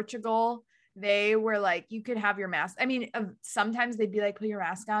 Air Portugal, they were like, you could have your mask. I mean, sometimes they'd be like, put your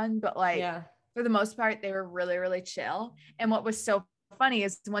mask on, but like, for the most part, they were really, really chill. And what was so funny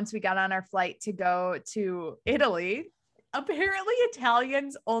is once we got on our flight to go to Italy, apparently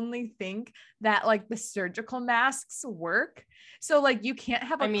Italians only think that like the surgical masks work. So like, you can't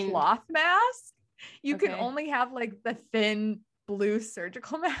have a cloth mask. You can only have like the thin blue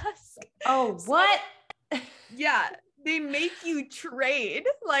surgical mask. Oh, what? Yeah. They make you trade,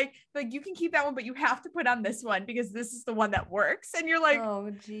 like you can keep that one, but you have to put on this one because this is the one that works. And you're like,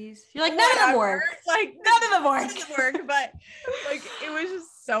 oh geez, you're like, none of them work. Like none of them work. But like, it was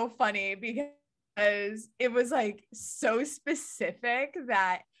just so funny because it was like so specific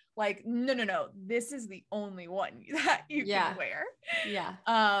that like, no, this is the only one that you can wear. Yeah.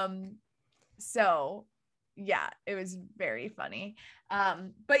 So yeah, it was very funny.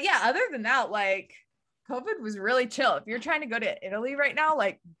 But yeah, other than that, like COVID was really chill. If you're trying to go to Italy right now,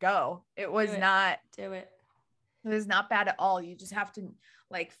 like go. It was not bad at all. You just have to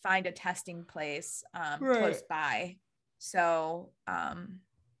like find a testing place close by. So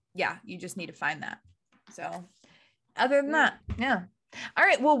yeah, you just need to find that. So other than that, yeah. All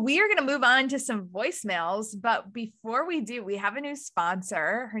right. Well, we are going to move on to some voicemails, but before we do, we have a new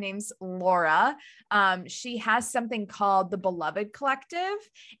sponsor. Her name's Laura. She has something called the Beloved Collective,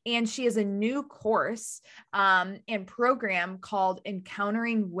 and she has a new course and program called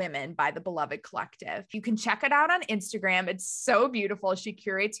Encountering Women by the Beloved Collective. You can check it out on Instagram. It's so beautiful. She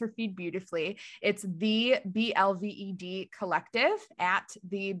curates her feed beautifully. It's the BLVED Collective at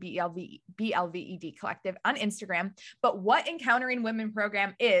the BLVED Collective on Instagram. But what Encountering Women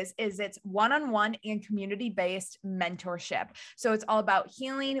program is it's one-on-one and community-based mentorship. So it's all about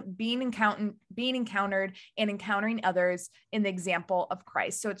healing, being encountered and encountering others in the example of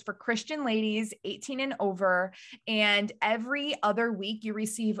Christ. So it's for Christian ladies 18 and over. And every other week you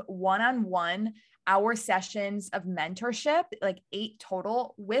receive one-on-one hour sessions of mentorship, like 8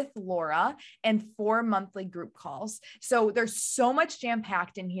 total with Laura, and 4 monthly group calls. So there's so much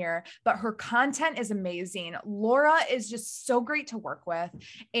jam-packed in here, but her content is amazing. Laura is just so great to work with.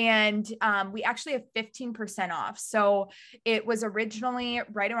 And we actually have 15% off. So it was originally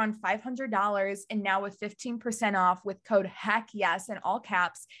right around $500, and now with 15% off with code HECKYES in all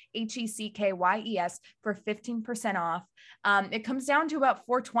caps, HECKYES for 15% off. It comes down to about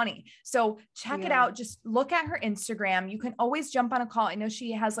 $420. So check it out. Just look at her Instagram. You can always jump on a call. I know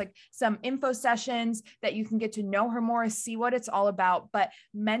she has like some info sessions that you can get to know her more, see what it's all about. But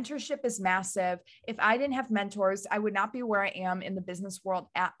mentorship is massive. If I didn't have mentors, I would not be where I am in the business world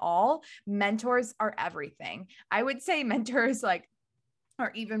at all. Mentors are everything. I would say mentors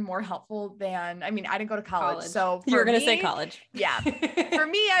are even more helpful than, I didn't go to college. So you're going to say college. Yeah. For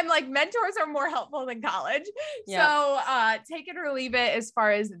me, I'm like, mentors are more helpful than college. Yep. So take it or leave it as far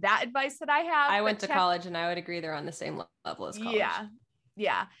as that advice that I have. I went to college, and I would agree they're on the same level as college.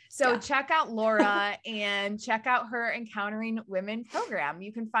 Yeah. So check out Laura and check out her Encountering Women program.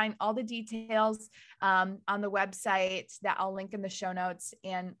 You can find all the details on the website that I'll link in the show notes,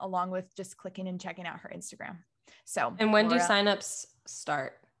 and along with just clicking and checking out her Instagram. So, and when do signups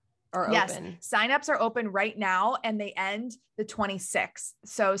start or open? Signups are open right now, and they end the 26th.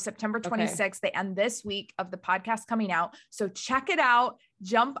 So September 26th, they end this week of the podcast coming out. So check it out,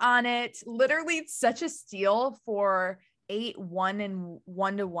 jump on it. Literally, it's such a steal for 8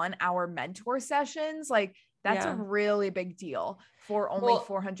 1-on-1 hour mentor sessions. Like that's a really big deal for only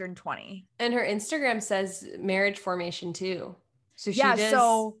 $420. And her Instagram says marriage formation too. So she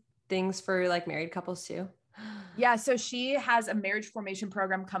does things for like married couples too. Yeah. So she has a marriage formation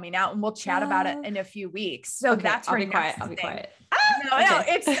program coming out, and we'll chat about it in a few weeks. So that's her next thing. I'll be quiet. No,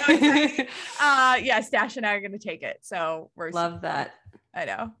 it's so exciting. Stash and I are going to take it. So we're love that. I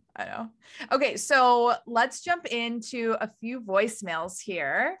know. Okay. So let's jump into a few voicemails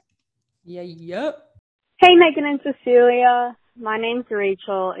here. Yep. Hey, Megan and Cecilia. My name's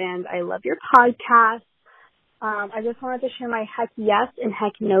Rachel, and I love your podcast. I just wanted to share my heck yes and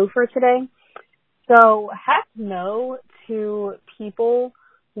heck no for today. So heck no to people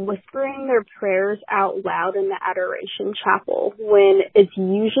whispering their prayers out loud in the Adoration Chapel when it's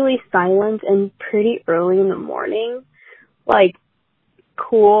usually silent and pretty early in the morning. Like,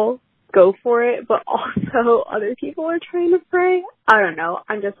 cool, go for it, but also other people are trying to pray. I don't know,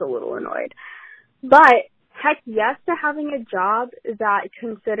 I'm just a little annoyed. But heck yes to having a job that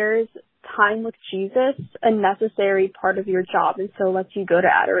considers time with Jesus a necessary part of your job, and so lets you go to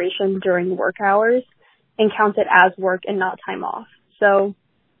adoration during work hours and count it as work and not time off. So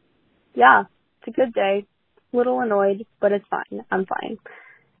yeah, it's a good day. Little annoyed, but it's fine. I'm fine.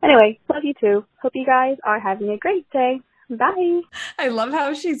 Anyway, love you too. Hope you guys are having a great day. Bye. I love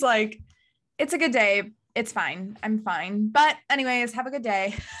how she's like, it's a good day. It's fine. I'm fine. But anyways, have a good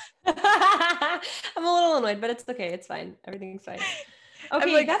day. I'm a little annoyed, but it's okay. It's fine. Everything's fine.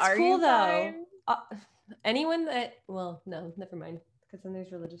 Okay, like, that's cool though. Anyone that, well, no, never mind, because then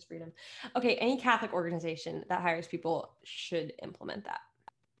there's religious freedom. Okay, any Catholic organization that hires people should implement that.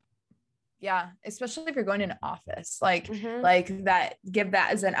 Yeah, especially if you're going to an office, like that, give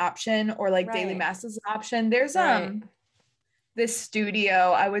that as an option, or like daily mass as an option. There's this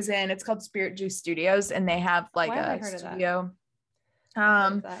studio I was in, it's called Spirit Juice Studios, and they have like a studio.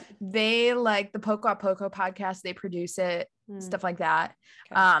 They like the Poco a Poco podcast, they produce it, stuff like that.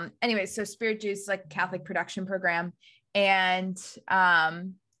 Okay. Anyway, so Spirit Juice is like a Catholic production program, and I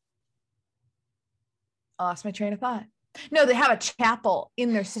lost my train of thought. No, they have a chapel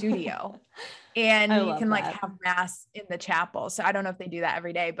in their studio. And you can like have mass in the chapel. So I don't know if they do that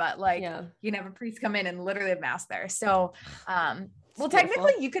every day, but like you can have a priest come in and literally have mass there. So well,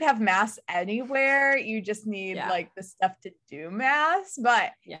 technically you could have mass anywhere. You just need like the stuff to do mass,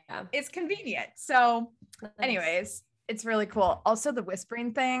 but it's convenient. So anyways, it's really cool. Also the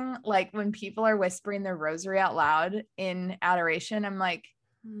whispering thing, like when people are whispering their rosary out loud in adoration, I'm like,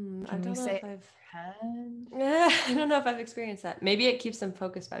 I don't know if I've experienced that. Maybe it keeps them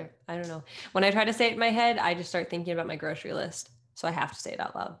focused better. I don't know. When I try to say it in my head, I just start thinking about my grocery list. So I have to say it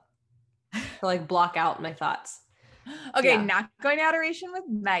out loud to like block out my thoughts. Okay, not going to adoration with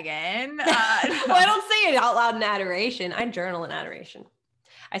Megan. Well, I don't say it out loud in adoration. I journal in adoration.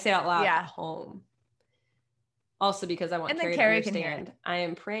 I say it out loud at home. Also because I want Carrie to understand. I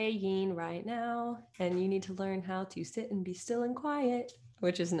am praying right now, and you need to learn how to sit and be still and quiet,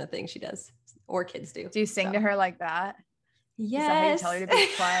 which isn't a thing she does, or kids do. Do you sing to her like that? Yes. Is that how you tell her to be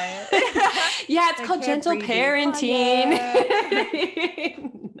quiet? Yeah, it's called gentle parenting.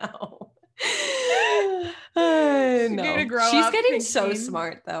 No. No. She's getting so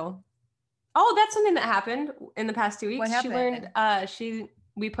smart though. Oh, that's something that happened in the past 2 weeks. What happened? She learned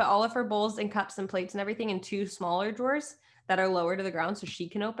we put all of her bowls and cups and plates and everything in 2 smaller drawers that are lower to the ground so she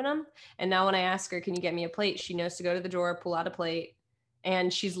can open them. And now when I ask her, can you get me a plate? She knows to go to the drawer, pull out a plate,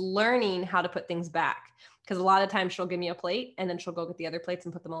 and she's learning how to put things back. Because a lot of times she'll give me a plate and then she'll go get the other plates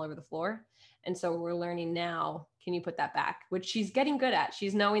and put them all over the floor. And so we're learning now, can you put that back? Which she's getting good at.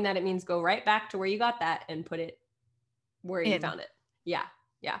 She's knowing that it means go right back to where you got that and put it where you found it. Yeah.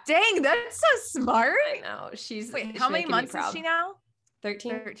 Yeah. Dang, that's so smart. I know. Wait, how many months is she now?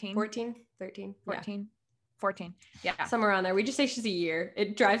 13. 14. Yeah. 14. Yeah. Somewhere around there. We just say she's a year.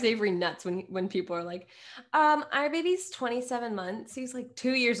 It drives Avery nuts when people are like, our baby's 27 months. He's like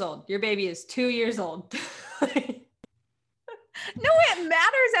 2 years old. Your baby is 2 years old. No, it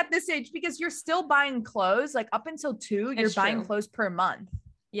matters at this age because you're still buying clothes. Like up until 2, you're buying clothes per month.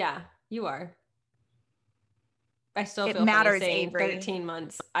 Yeah, you are. I still feel it matters, saying Avery. 13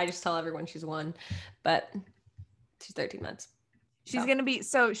 months. I just tell everyone she's 1, but she's 13 months. She's gonna be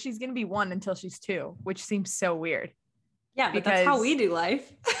 1 until she's 2, which seems so weird. Yeah, but that's how we do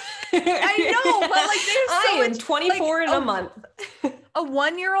life. I know, but like I am 24 in a month. A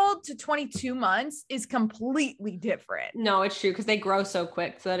 1-year-old to 22 months is completely different. No, it's true because they grow so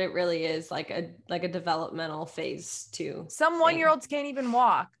quick so that it really is like a developmental phase too. Some 1-year-olds can't even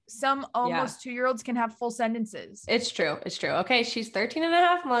walk. Some almost 2-year-olds can have full sentences. It's true. Okay, she's 13 and a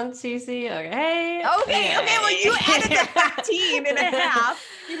half months, Cece. Okay. Okay, well, you added the 13 and a half.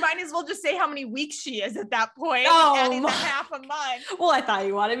 You might as well just say how many weeks she is at that point. Adding the half a month. Well, I thought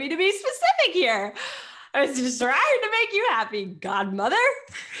you wanted me to be specific here. I was just trying to make you happy, godmother.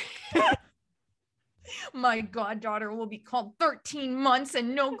 My goddaughter will be called 13 months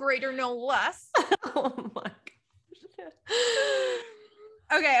and no greater, no less. Oh my gosh.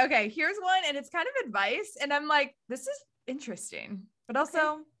 Okay. Here's one, and it's kind of advice, and I'm like, this is interesting, but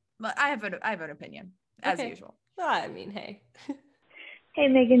also I have an opinion as usual. I mean, hey. Hey,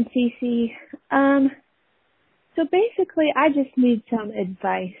 Megan, Cece. So basically, I just need some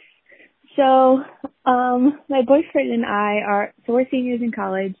advice. So, my boyfriend and we're seniors in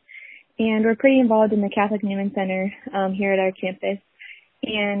college, and we're pretty involved in the Catholic Newman Center, here at our campus.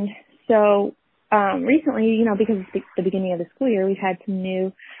 And so, recently, because it's the beginning of the school year, we've had some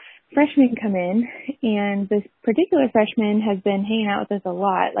new freshmen come in, and this particular freshman has been hanging out with us a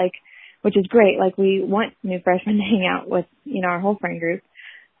lot, which is great. Like, we want new freshmen to hang out with, our whole friend group.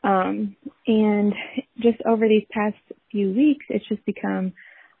 And just over these past few weeks, it's just become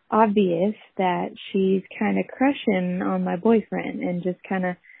obvious that she's kind of crushing on my boyfriend and just kind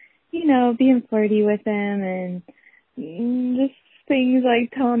of, being flirty with him and just things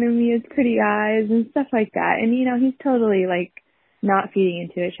like telling him he has pretty eyes and stuff like that. And, he's totally not feeding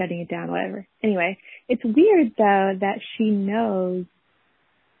into it, shutting it down, whatever. Anyway, it's weird though that she knows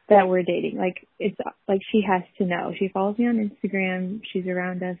that we're dating. It's like she has to know. She follows me on Instagram. She's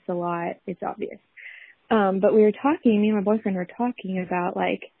around us a lot. It's obvious. But me and my boyfriend were talking about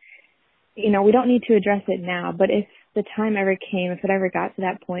we don't need to address it now, but if the time ever came, if it ever got to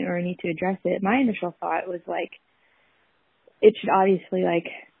that point where we need to address it, my initial thought was it should obviously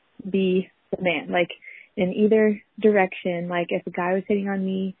be the man, in either direction. If a guy was hitting on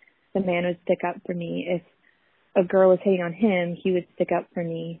me, the man would stick up for me. If a girl was hitting on him, he would stick up for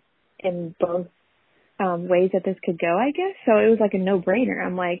me in both ways that this could go, I guess. So it was a no-brainer.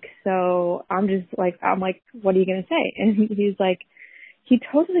 I'm what are you going to say? And he's he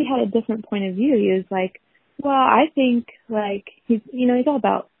totally had a different point of view. He was well, I think he's all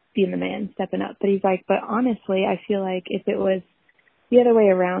about being the man, stepping up. But he's like, but honestly, I feel like if it was the other way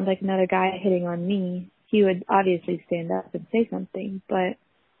around, like another guy hitting on me, he would obviously stand up and say something. But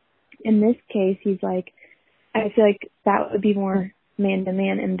in this case, he's like, I feel like that would be more man to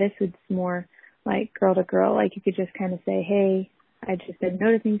man, and this was more like girl to girl. Like you could just kind of say, hey, I just been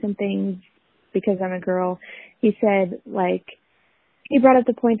noticing some things because I'm a girl. He said, like, he brought up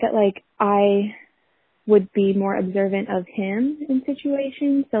the point that, like, I would be more observant of him in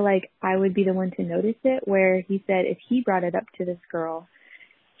situations. So, like, I would be the one to notice it, where he said if he brought it up to this girl,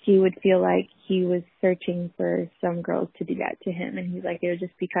 he would feel like he was searching for some girls to do that to him. And he's like, it would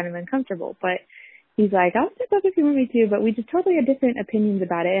just be kind of uncomfortable. But he's like, I'll step up if you want me to, but we just totally had different opinions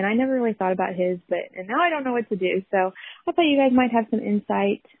about it. And I never really thought about his, and now I don't know what to do. So I thought you guys might have some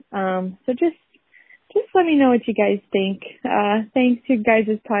insight. So just let me know what you guys think. Thanks, you guys.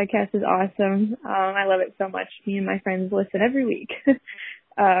 This podcast is awesome. I love it so much. Me and my friends listen every week.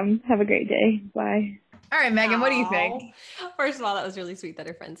 Have a great day. Bye. All right, Megan, what do you think? First of all, that was really sweet that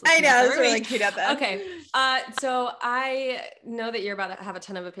her friends I know, it's really cute at that. Okay, so I know that you're about to have a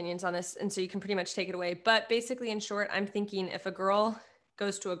ton of opinions on this, and so you can pretty much take it away. But basically, in short, I'm thinking if a girl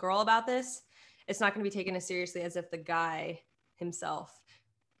goes to a girl about this, it's not going to be taken as seriously as if the guy himself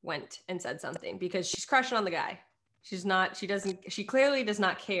went and said something, because she's crushing on the guy. She clearly does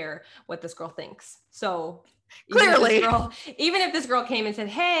not care what this girl thinks. So clearly, even if this girl came and said,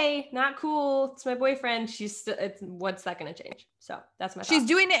 hey, not cool, it's my boyfriend, what's that going to change? So that's my thought. She's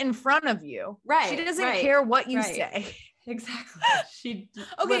doing it in front of you. Right. She doesn't care what you say. Exactly. She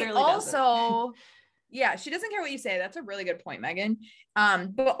okay. Also, yeah, she doesn't care what you say. That's a really good point, Megan.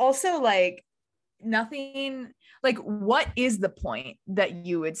 But also, like, nothing, like, what is the point that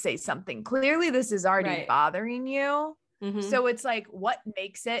you would say something? Clearly this is already bothering you. Mm-hmm. So it's like, what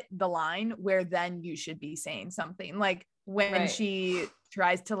makes it the line where then you should be saying something? Like when she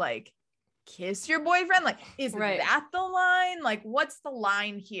tries to like kiss your boyfriend, like, is that the line? Like, what's the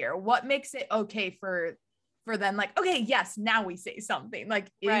line here? What makes it okay for them? Like, okay, yes, now we say something. Like,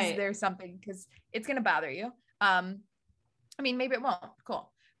 is there something? Because it's going to bother you. I mean, maybe it won't.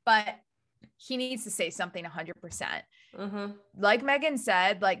 Cool. But he needs to say something 100%. Mm-hmm. Like Megan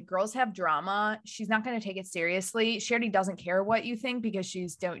said, like, girls have drama. She's not going to take it seriously. She already doesn't care what you think because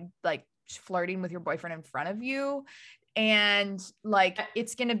she's flirting with your boyfriend in front of you. And like,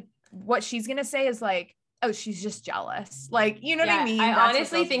 what she's going to say is like, oh, she's just jealous. Like, you know what I mean? I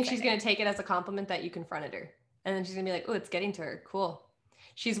honestly think she's going to take it as a compliment that you confronted her. And then she's going to be like, oh, it's getting to her. Cool.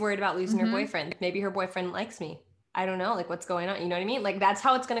 She's worried about losing her boyfriend. Maybe her boyfriend likes me. I don't know, like, what's going on? You know what I mean? Like, that's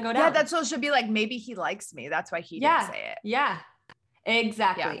how it's going to go down. Yeah, that's what she'll be like. Maybe he likes me. That's why he didn't say it. Yeah,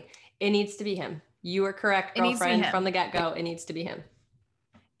 exactly. Yeah. It needs to be him. You are correct, girlfriend, from the get-go. It needs to be him.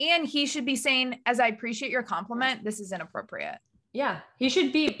 And he should be saying, as I appreciate your compliment, this is inappropriate. Yeah, he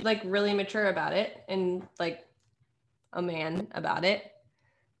should be like really mature about it and like a man about it,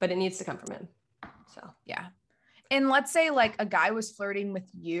 but it needs to come from him. So, yeah. And let's say like a guy was flirting with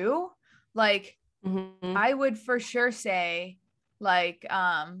you, like, I would for sure say like,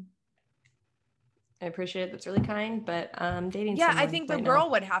 I appreciate it. That's really kind, but dating. Yeah, I think the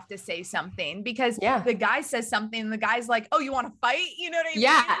girl would have to say something because the guy says something and the guy's like, oh, you want to fight? You know what I mean?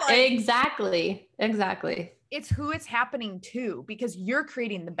 Yeah, like, exactly. It's who it's happening to because you're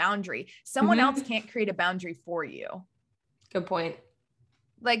creating the boundary. Someone else can't create a boundary for you. Good point.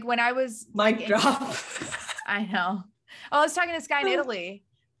 Like when I was mic drop. I know. I was talking to this guy in Italy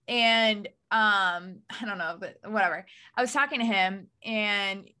and I don't know, but whatever. I was talking to him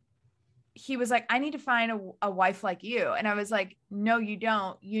and he was like, I need to find a wife like you. And I was like, no, you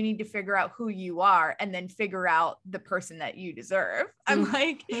don't. You need to figure out who you are and then figure out the person that you deserve. I'm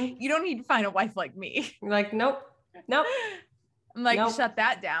like, you don't need to find a wife like me. You're like, nope. I'm like, shut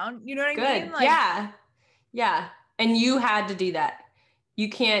that down. You know what I mean? Like, yeah. And you had to do that. You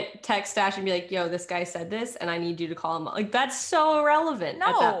can't text Ash and be like, yo, this guy said this and I need you to call him. Like, that's so irrelevant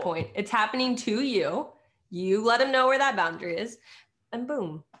at that point. It's happening to you. You let him know where that boundary is and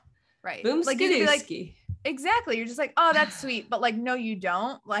boom. Right. Boom. Like, you'd be like, exactly. You're just like, oh, that's sweet. But like, no, you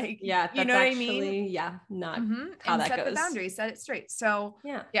don't. Like, yeah, you know what I mean? Yeah. Not how and that set goes. The boundaries, set it straight. So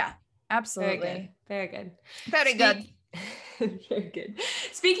yeah, absolutely. Very good. Very good. Very good.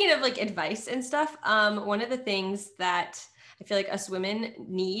 Speaking of like advice and stuff, one of the things that I feel like us women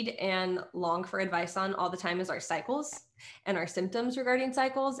need and long for advice on all the time is our cycles and our symptoms regarding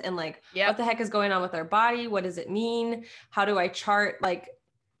cycles and like what the heck is going on with our body? What does it mean? How do I chart like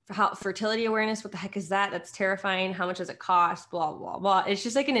fertility awareness. What the heck is that? That's terrifying. How much does it cost? Blah, blah, blah. It's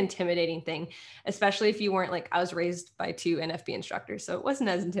just like an intimidating thing, especially if you weren't like, I was raised by 2 NFB instructors, so it wasn't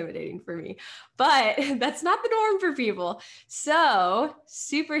as intimidating for me, but that's not the norm for people. So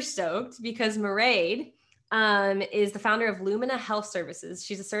super stoked because Mairead is the founder of Lumina Health Services.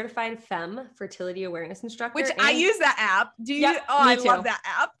 She's a certified FEM fertility awareness instructor. Which I use that app. Do you? Yep, I too. love that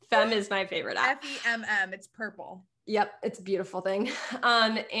app. FEM is my favorite app. FEMM. It's purple. Yep, it's a beautiful thing.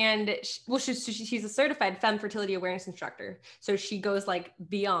 She's a certified FEM fertility awareness instructor. So she goes like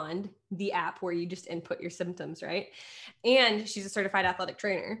beyond the app where you just input your symptoms, right? And she's a certified athletic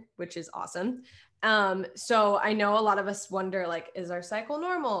trainer, which is awesome. So I know a lot of us wonder, like, is our cycle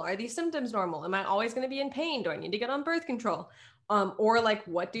normal? Are these symptoms normal? Am I always going to be in pain? Do I need to get on birth control? Or like,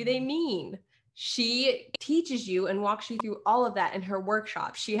 what do they mean? She teaches you and walks you through all of that in her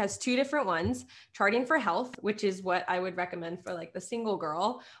workshop. She has 2 different ones, Charting for Health, which is what I would recommend for like the single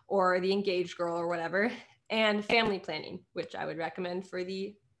girl or the engaged girl or whatever, and Family Planning, which I would recommend for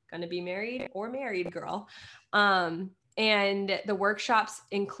the gonna be married or married girl. And the workshops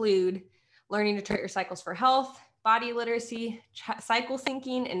include learning to chart your cycles for health, body literacy, cycle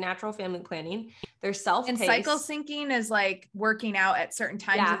syncing, and natural family planning. They're self-paced. And cycle syncing is like working out at certain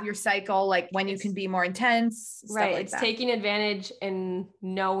times of your cycle, like when you can be more intense. Right. Like it's taking advantage and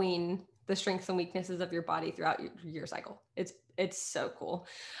knowing the strengths and weaknesses of your body throughout your cycle. It's so cool.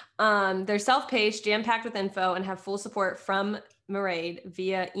 They're self-paced, jam-packed with info, and have full support from Mairead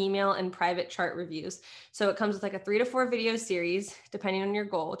via email and private chart reviews. So it comes with like a 3 to 4 video series, depending on your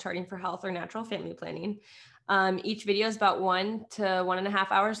goal, charting for health or natural family planning. Each video is about 1 to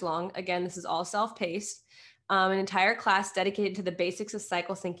 1.5 hours long. Again, this is all self-paced. An entire class dedicated to the basics of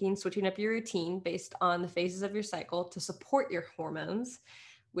cycle syncing, switching up your routine based on the phases of your cycle to support your hormones,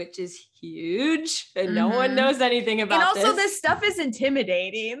 which is huge. And no one knows anything about this. And also this stuff is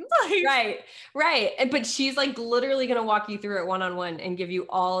intimidating. Right. But she's like literally going to walk you through it one-on-one and give you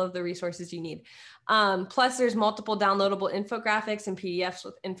all of the resources you need. Plus there's multiple downloadable infographics and PDFs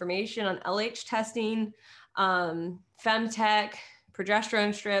with information on LH testing, femtech,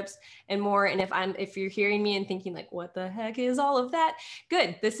 progesterone strips, and more. And if you're hearing me and thinking like, what the heck is all of that?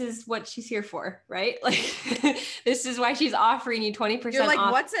 Good. This is what she's here for, right? Like this is why she's offering you 20% You're like,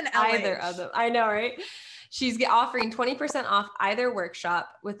 off what's an LH? Either of them. I know, right? She's offering 20% off either workshop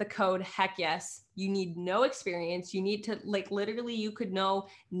with the code HECKYES. You need no experience. You need to like, literally you could know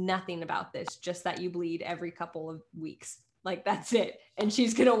nothing about this, just that you bleed every couple of weeks. Like that's it. And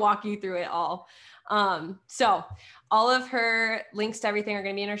she's going to walk you through it all. So all of her links to everything are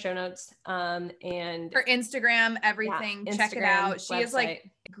going to be in her show notes. And her Instagram, everything, check it out. She has like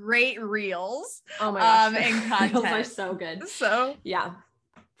great reels. Oh my gosh. And content. Reels are so good. So yeah.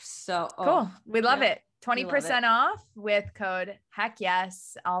 So cool. We love it. 20% off with code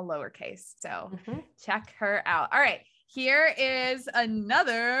HECKYES, all lowercase. So check her out. All right. Here is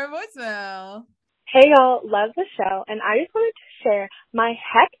another voicemail. Hey y'all, love the show, and I just wanted to share my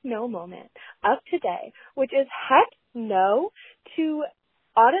heck no moment of today, which is heck no to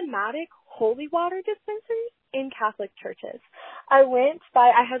automatic holy water dispensers in Catholic churches. I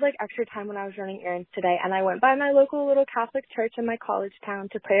had like extra time when I was running errands today, and I went by my local little Catholic church in my college town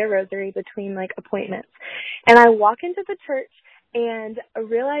to pray a rosary between like appointments. And I walk into the church and I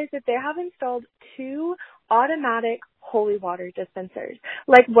realize that they have installed 2 automatic holy water dispensers,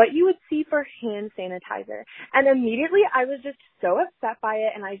 like what you would see for hand sanitizer. And immediately I was just so upset by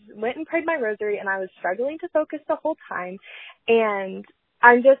it, and I went and prayed my rosary, and I was struggling to focus the whole time. And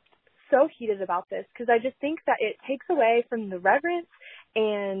I'm just so heated about this because I just think that it takes away from the reverence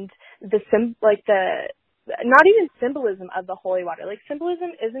and not even symbolism of the holy water. Like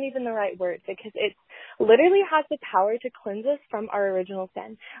symbolism isn't even the right word because it literally has the power to cleanse us from our original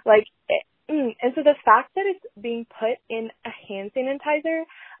sin. And so the fact that it's being put in a hand sanitizer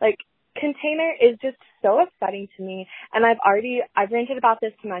container is just so upsetting to me. And I've ranted about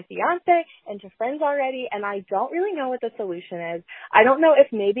this to my fiance and to friends already, and I don't really know what the solution is. I don't know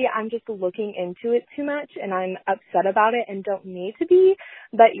if maybe I'm just looking into it too much and I'm upset about it and don't need to be.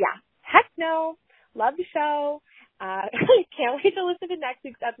 But yeah, heck no. Love the show. Can't wait to listen to next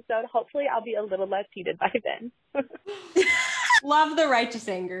week's episode. Hopefully I'll be a little less heated by then. Love the righteous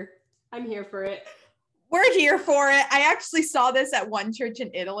anger. I'm here for it. We're here for it. I actually saw this at one church in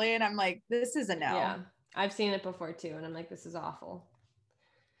Italy, and I'm like, this is a no. Yeah, I've seen it before too, and I'm like, this is awful.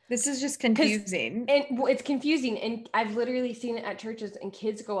 This is just confusing. And it's confusing. And I've literally seen it at churches, and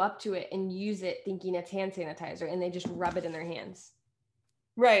kids go up to it and use it thinking it's hand sanitizer, and they just rub it in their hands.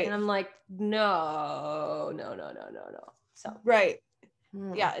 Right. And I'm like, no. So right.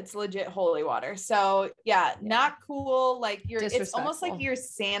 Yeah, it's legit holy water. So yeah, not cool. Like it's almost like you're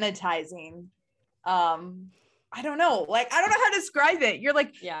sanitizing. I don't know. Like, I don't know how to describe it. You're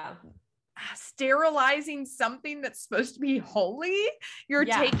like, sterilizing something that's supposed to be holy. You're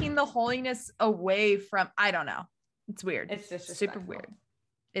taking the holiness away from, I don't know. It's weird. It's disrespectful. Super weird.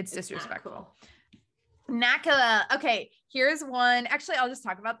 It's disrespectful. Not cool. Okay, here's one. Actually, I'll just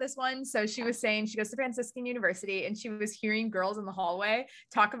talk about this one. So she was saying she goes to Franciscan University and she was hearing girls in the hallway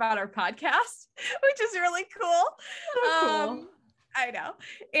talk about our podcast, which is really cool. Cool. I know.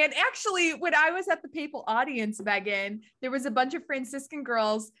 And actually, when I was at the Papal Audience, Megan, there was a bunch of Franciscan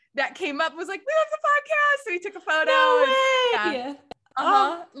girls that came up, was like, we have the podcast. So we took a photo. No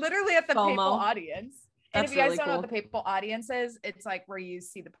way. Literally at the FOMO. Papal Audience. And That's if you guys really don't know cool. what the Papal Audience is, it's like where you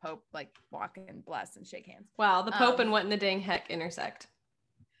see the Pope like walk and bless and shake hands. Wow, the Pope and what in the dang heck intersect.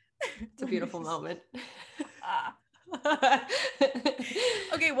 It's a beautiful moment.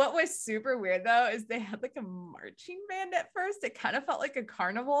 Okay, what was super weird though is they had like a marching band at first. It kind of felt like a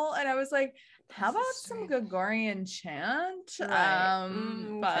carnival, and I was like, how about some Gregorian chant? Okay.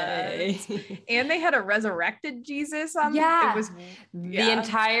 But and they had a resurrected Jesus on. Yeah, it was the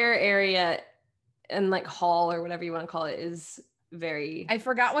entire area and like hall or whatever you want to call it is very. I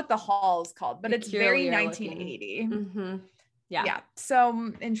forgot what the hall is called, but it's very peculiar 1980. Mm-hmm. Yeah.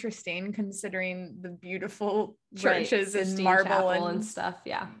 So interesting considering the beautiful churches and marble and stuff.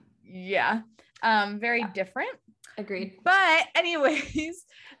 Yeah. Very different. Agreed. But anyways,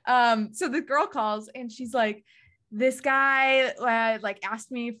 so the girl calls and she's like, this guy like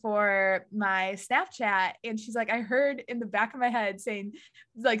asked me for my Snapchat, and she's like, I heard in the back of my head saying,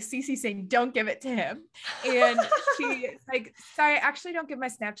 like Cece saying, don't give it to him. And she's like, sorry, I actually don't give my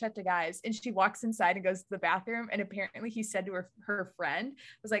Snapchat to guys. And she walks inside and goes to the bathroom. And apparently he said to her friend,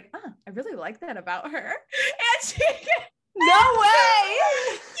 was like, I really like that about her. And she no way.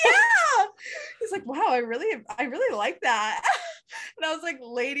 Yeah. He's like, wow, I really like that. And I was like,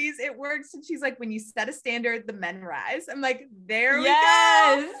 ladies, it works. And she's like, when you set a standard, the men rise. I'm like, there we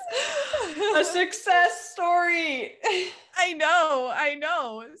go. A success story. I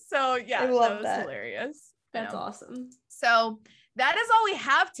know. So yeah, I love that was that. hilarious. That's awesome. So that is all we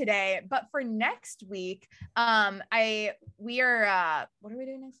have today. But for next week, we are what are we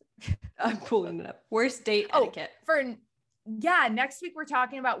doing next week? I'm pulling it up. Worst date etiquette. Next week we're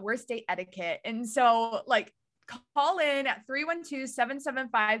talking about worst date etiquette. And so like call in at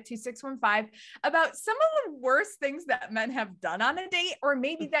 312-775-2615 about some of the worst things that men have done on a date, or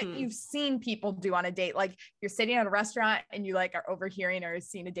maybe that you've seen people do on a date. Like you're sitting at a restaurant and you like are overhearing or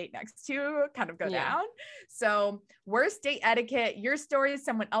seeing a date next to kind of go down. So worst date etiquette, your story is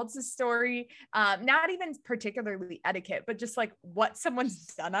someone else's story. Not even particularly etiquette, but just like what someone's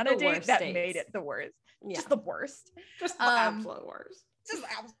done on a date that made it the worst. Yeah. Just the worst. Just the absolute worst. Just the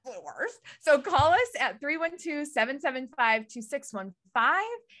absolute worst. So call us at 312-775-2615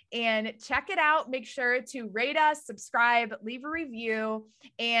 and check it out. Make sure to rate us, subscribe, leave a review,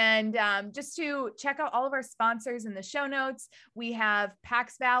 and just to check out all of our sponsors in the show notes. We have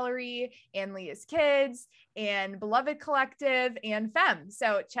Pax Valerie and Leah's Kids and Beloved Collective and Femme.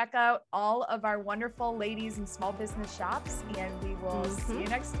 So check out all of our wonderful ladies and small business shops, and we will see you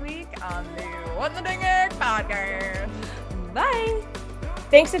next week on the What in the Dang Heck podcast. Bye.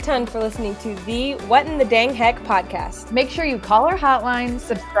 Thanks a ton for listening to the What in the Dang Heck podcast. Make sure you call our hotline,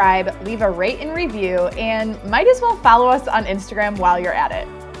 subscribe, leave a rate and review, and might as well follow us on Instagram while you're at it.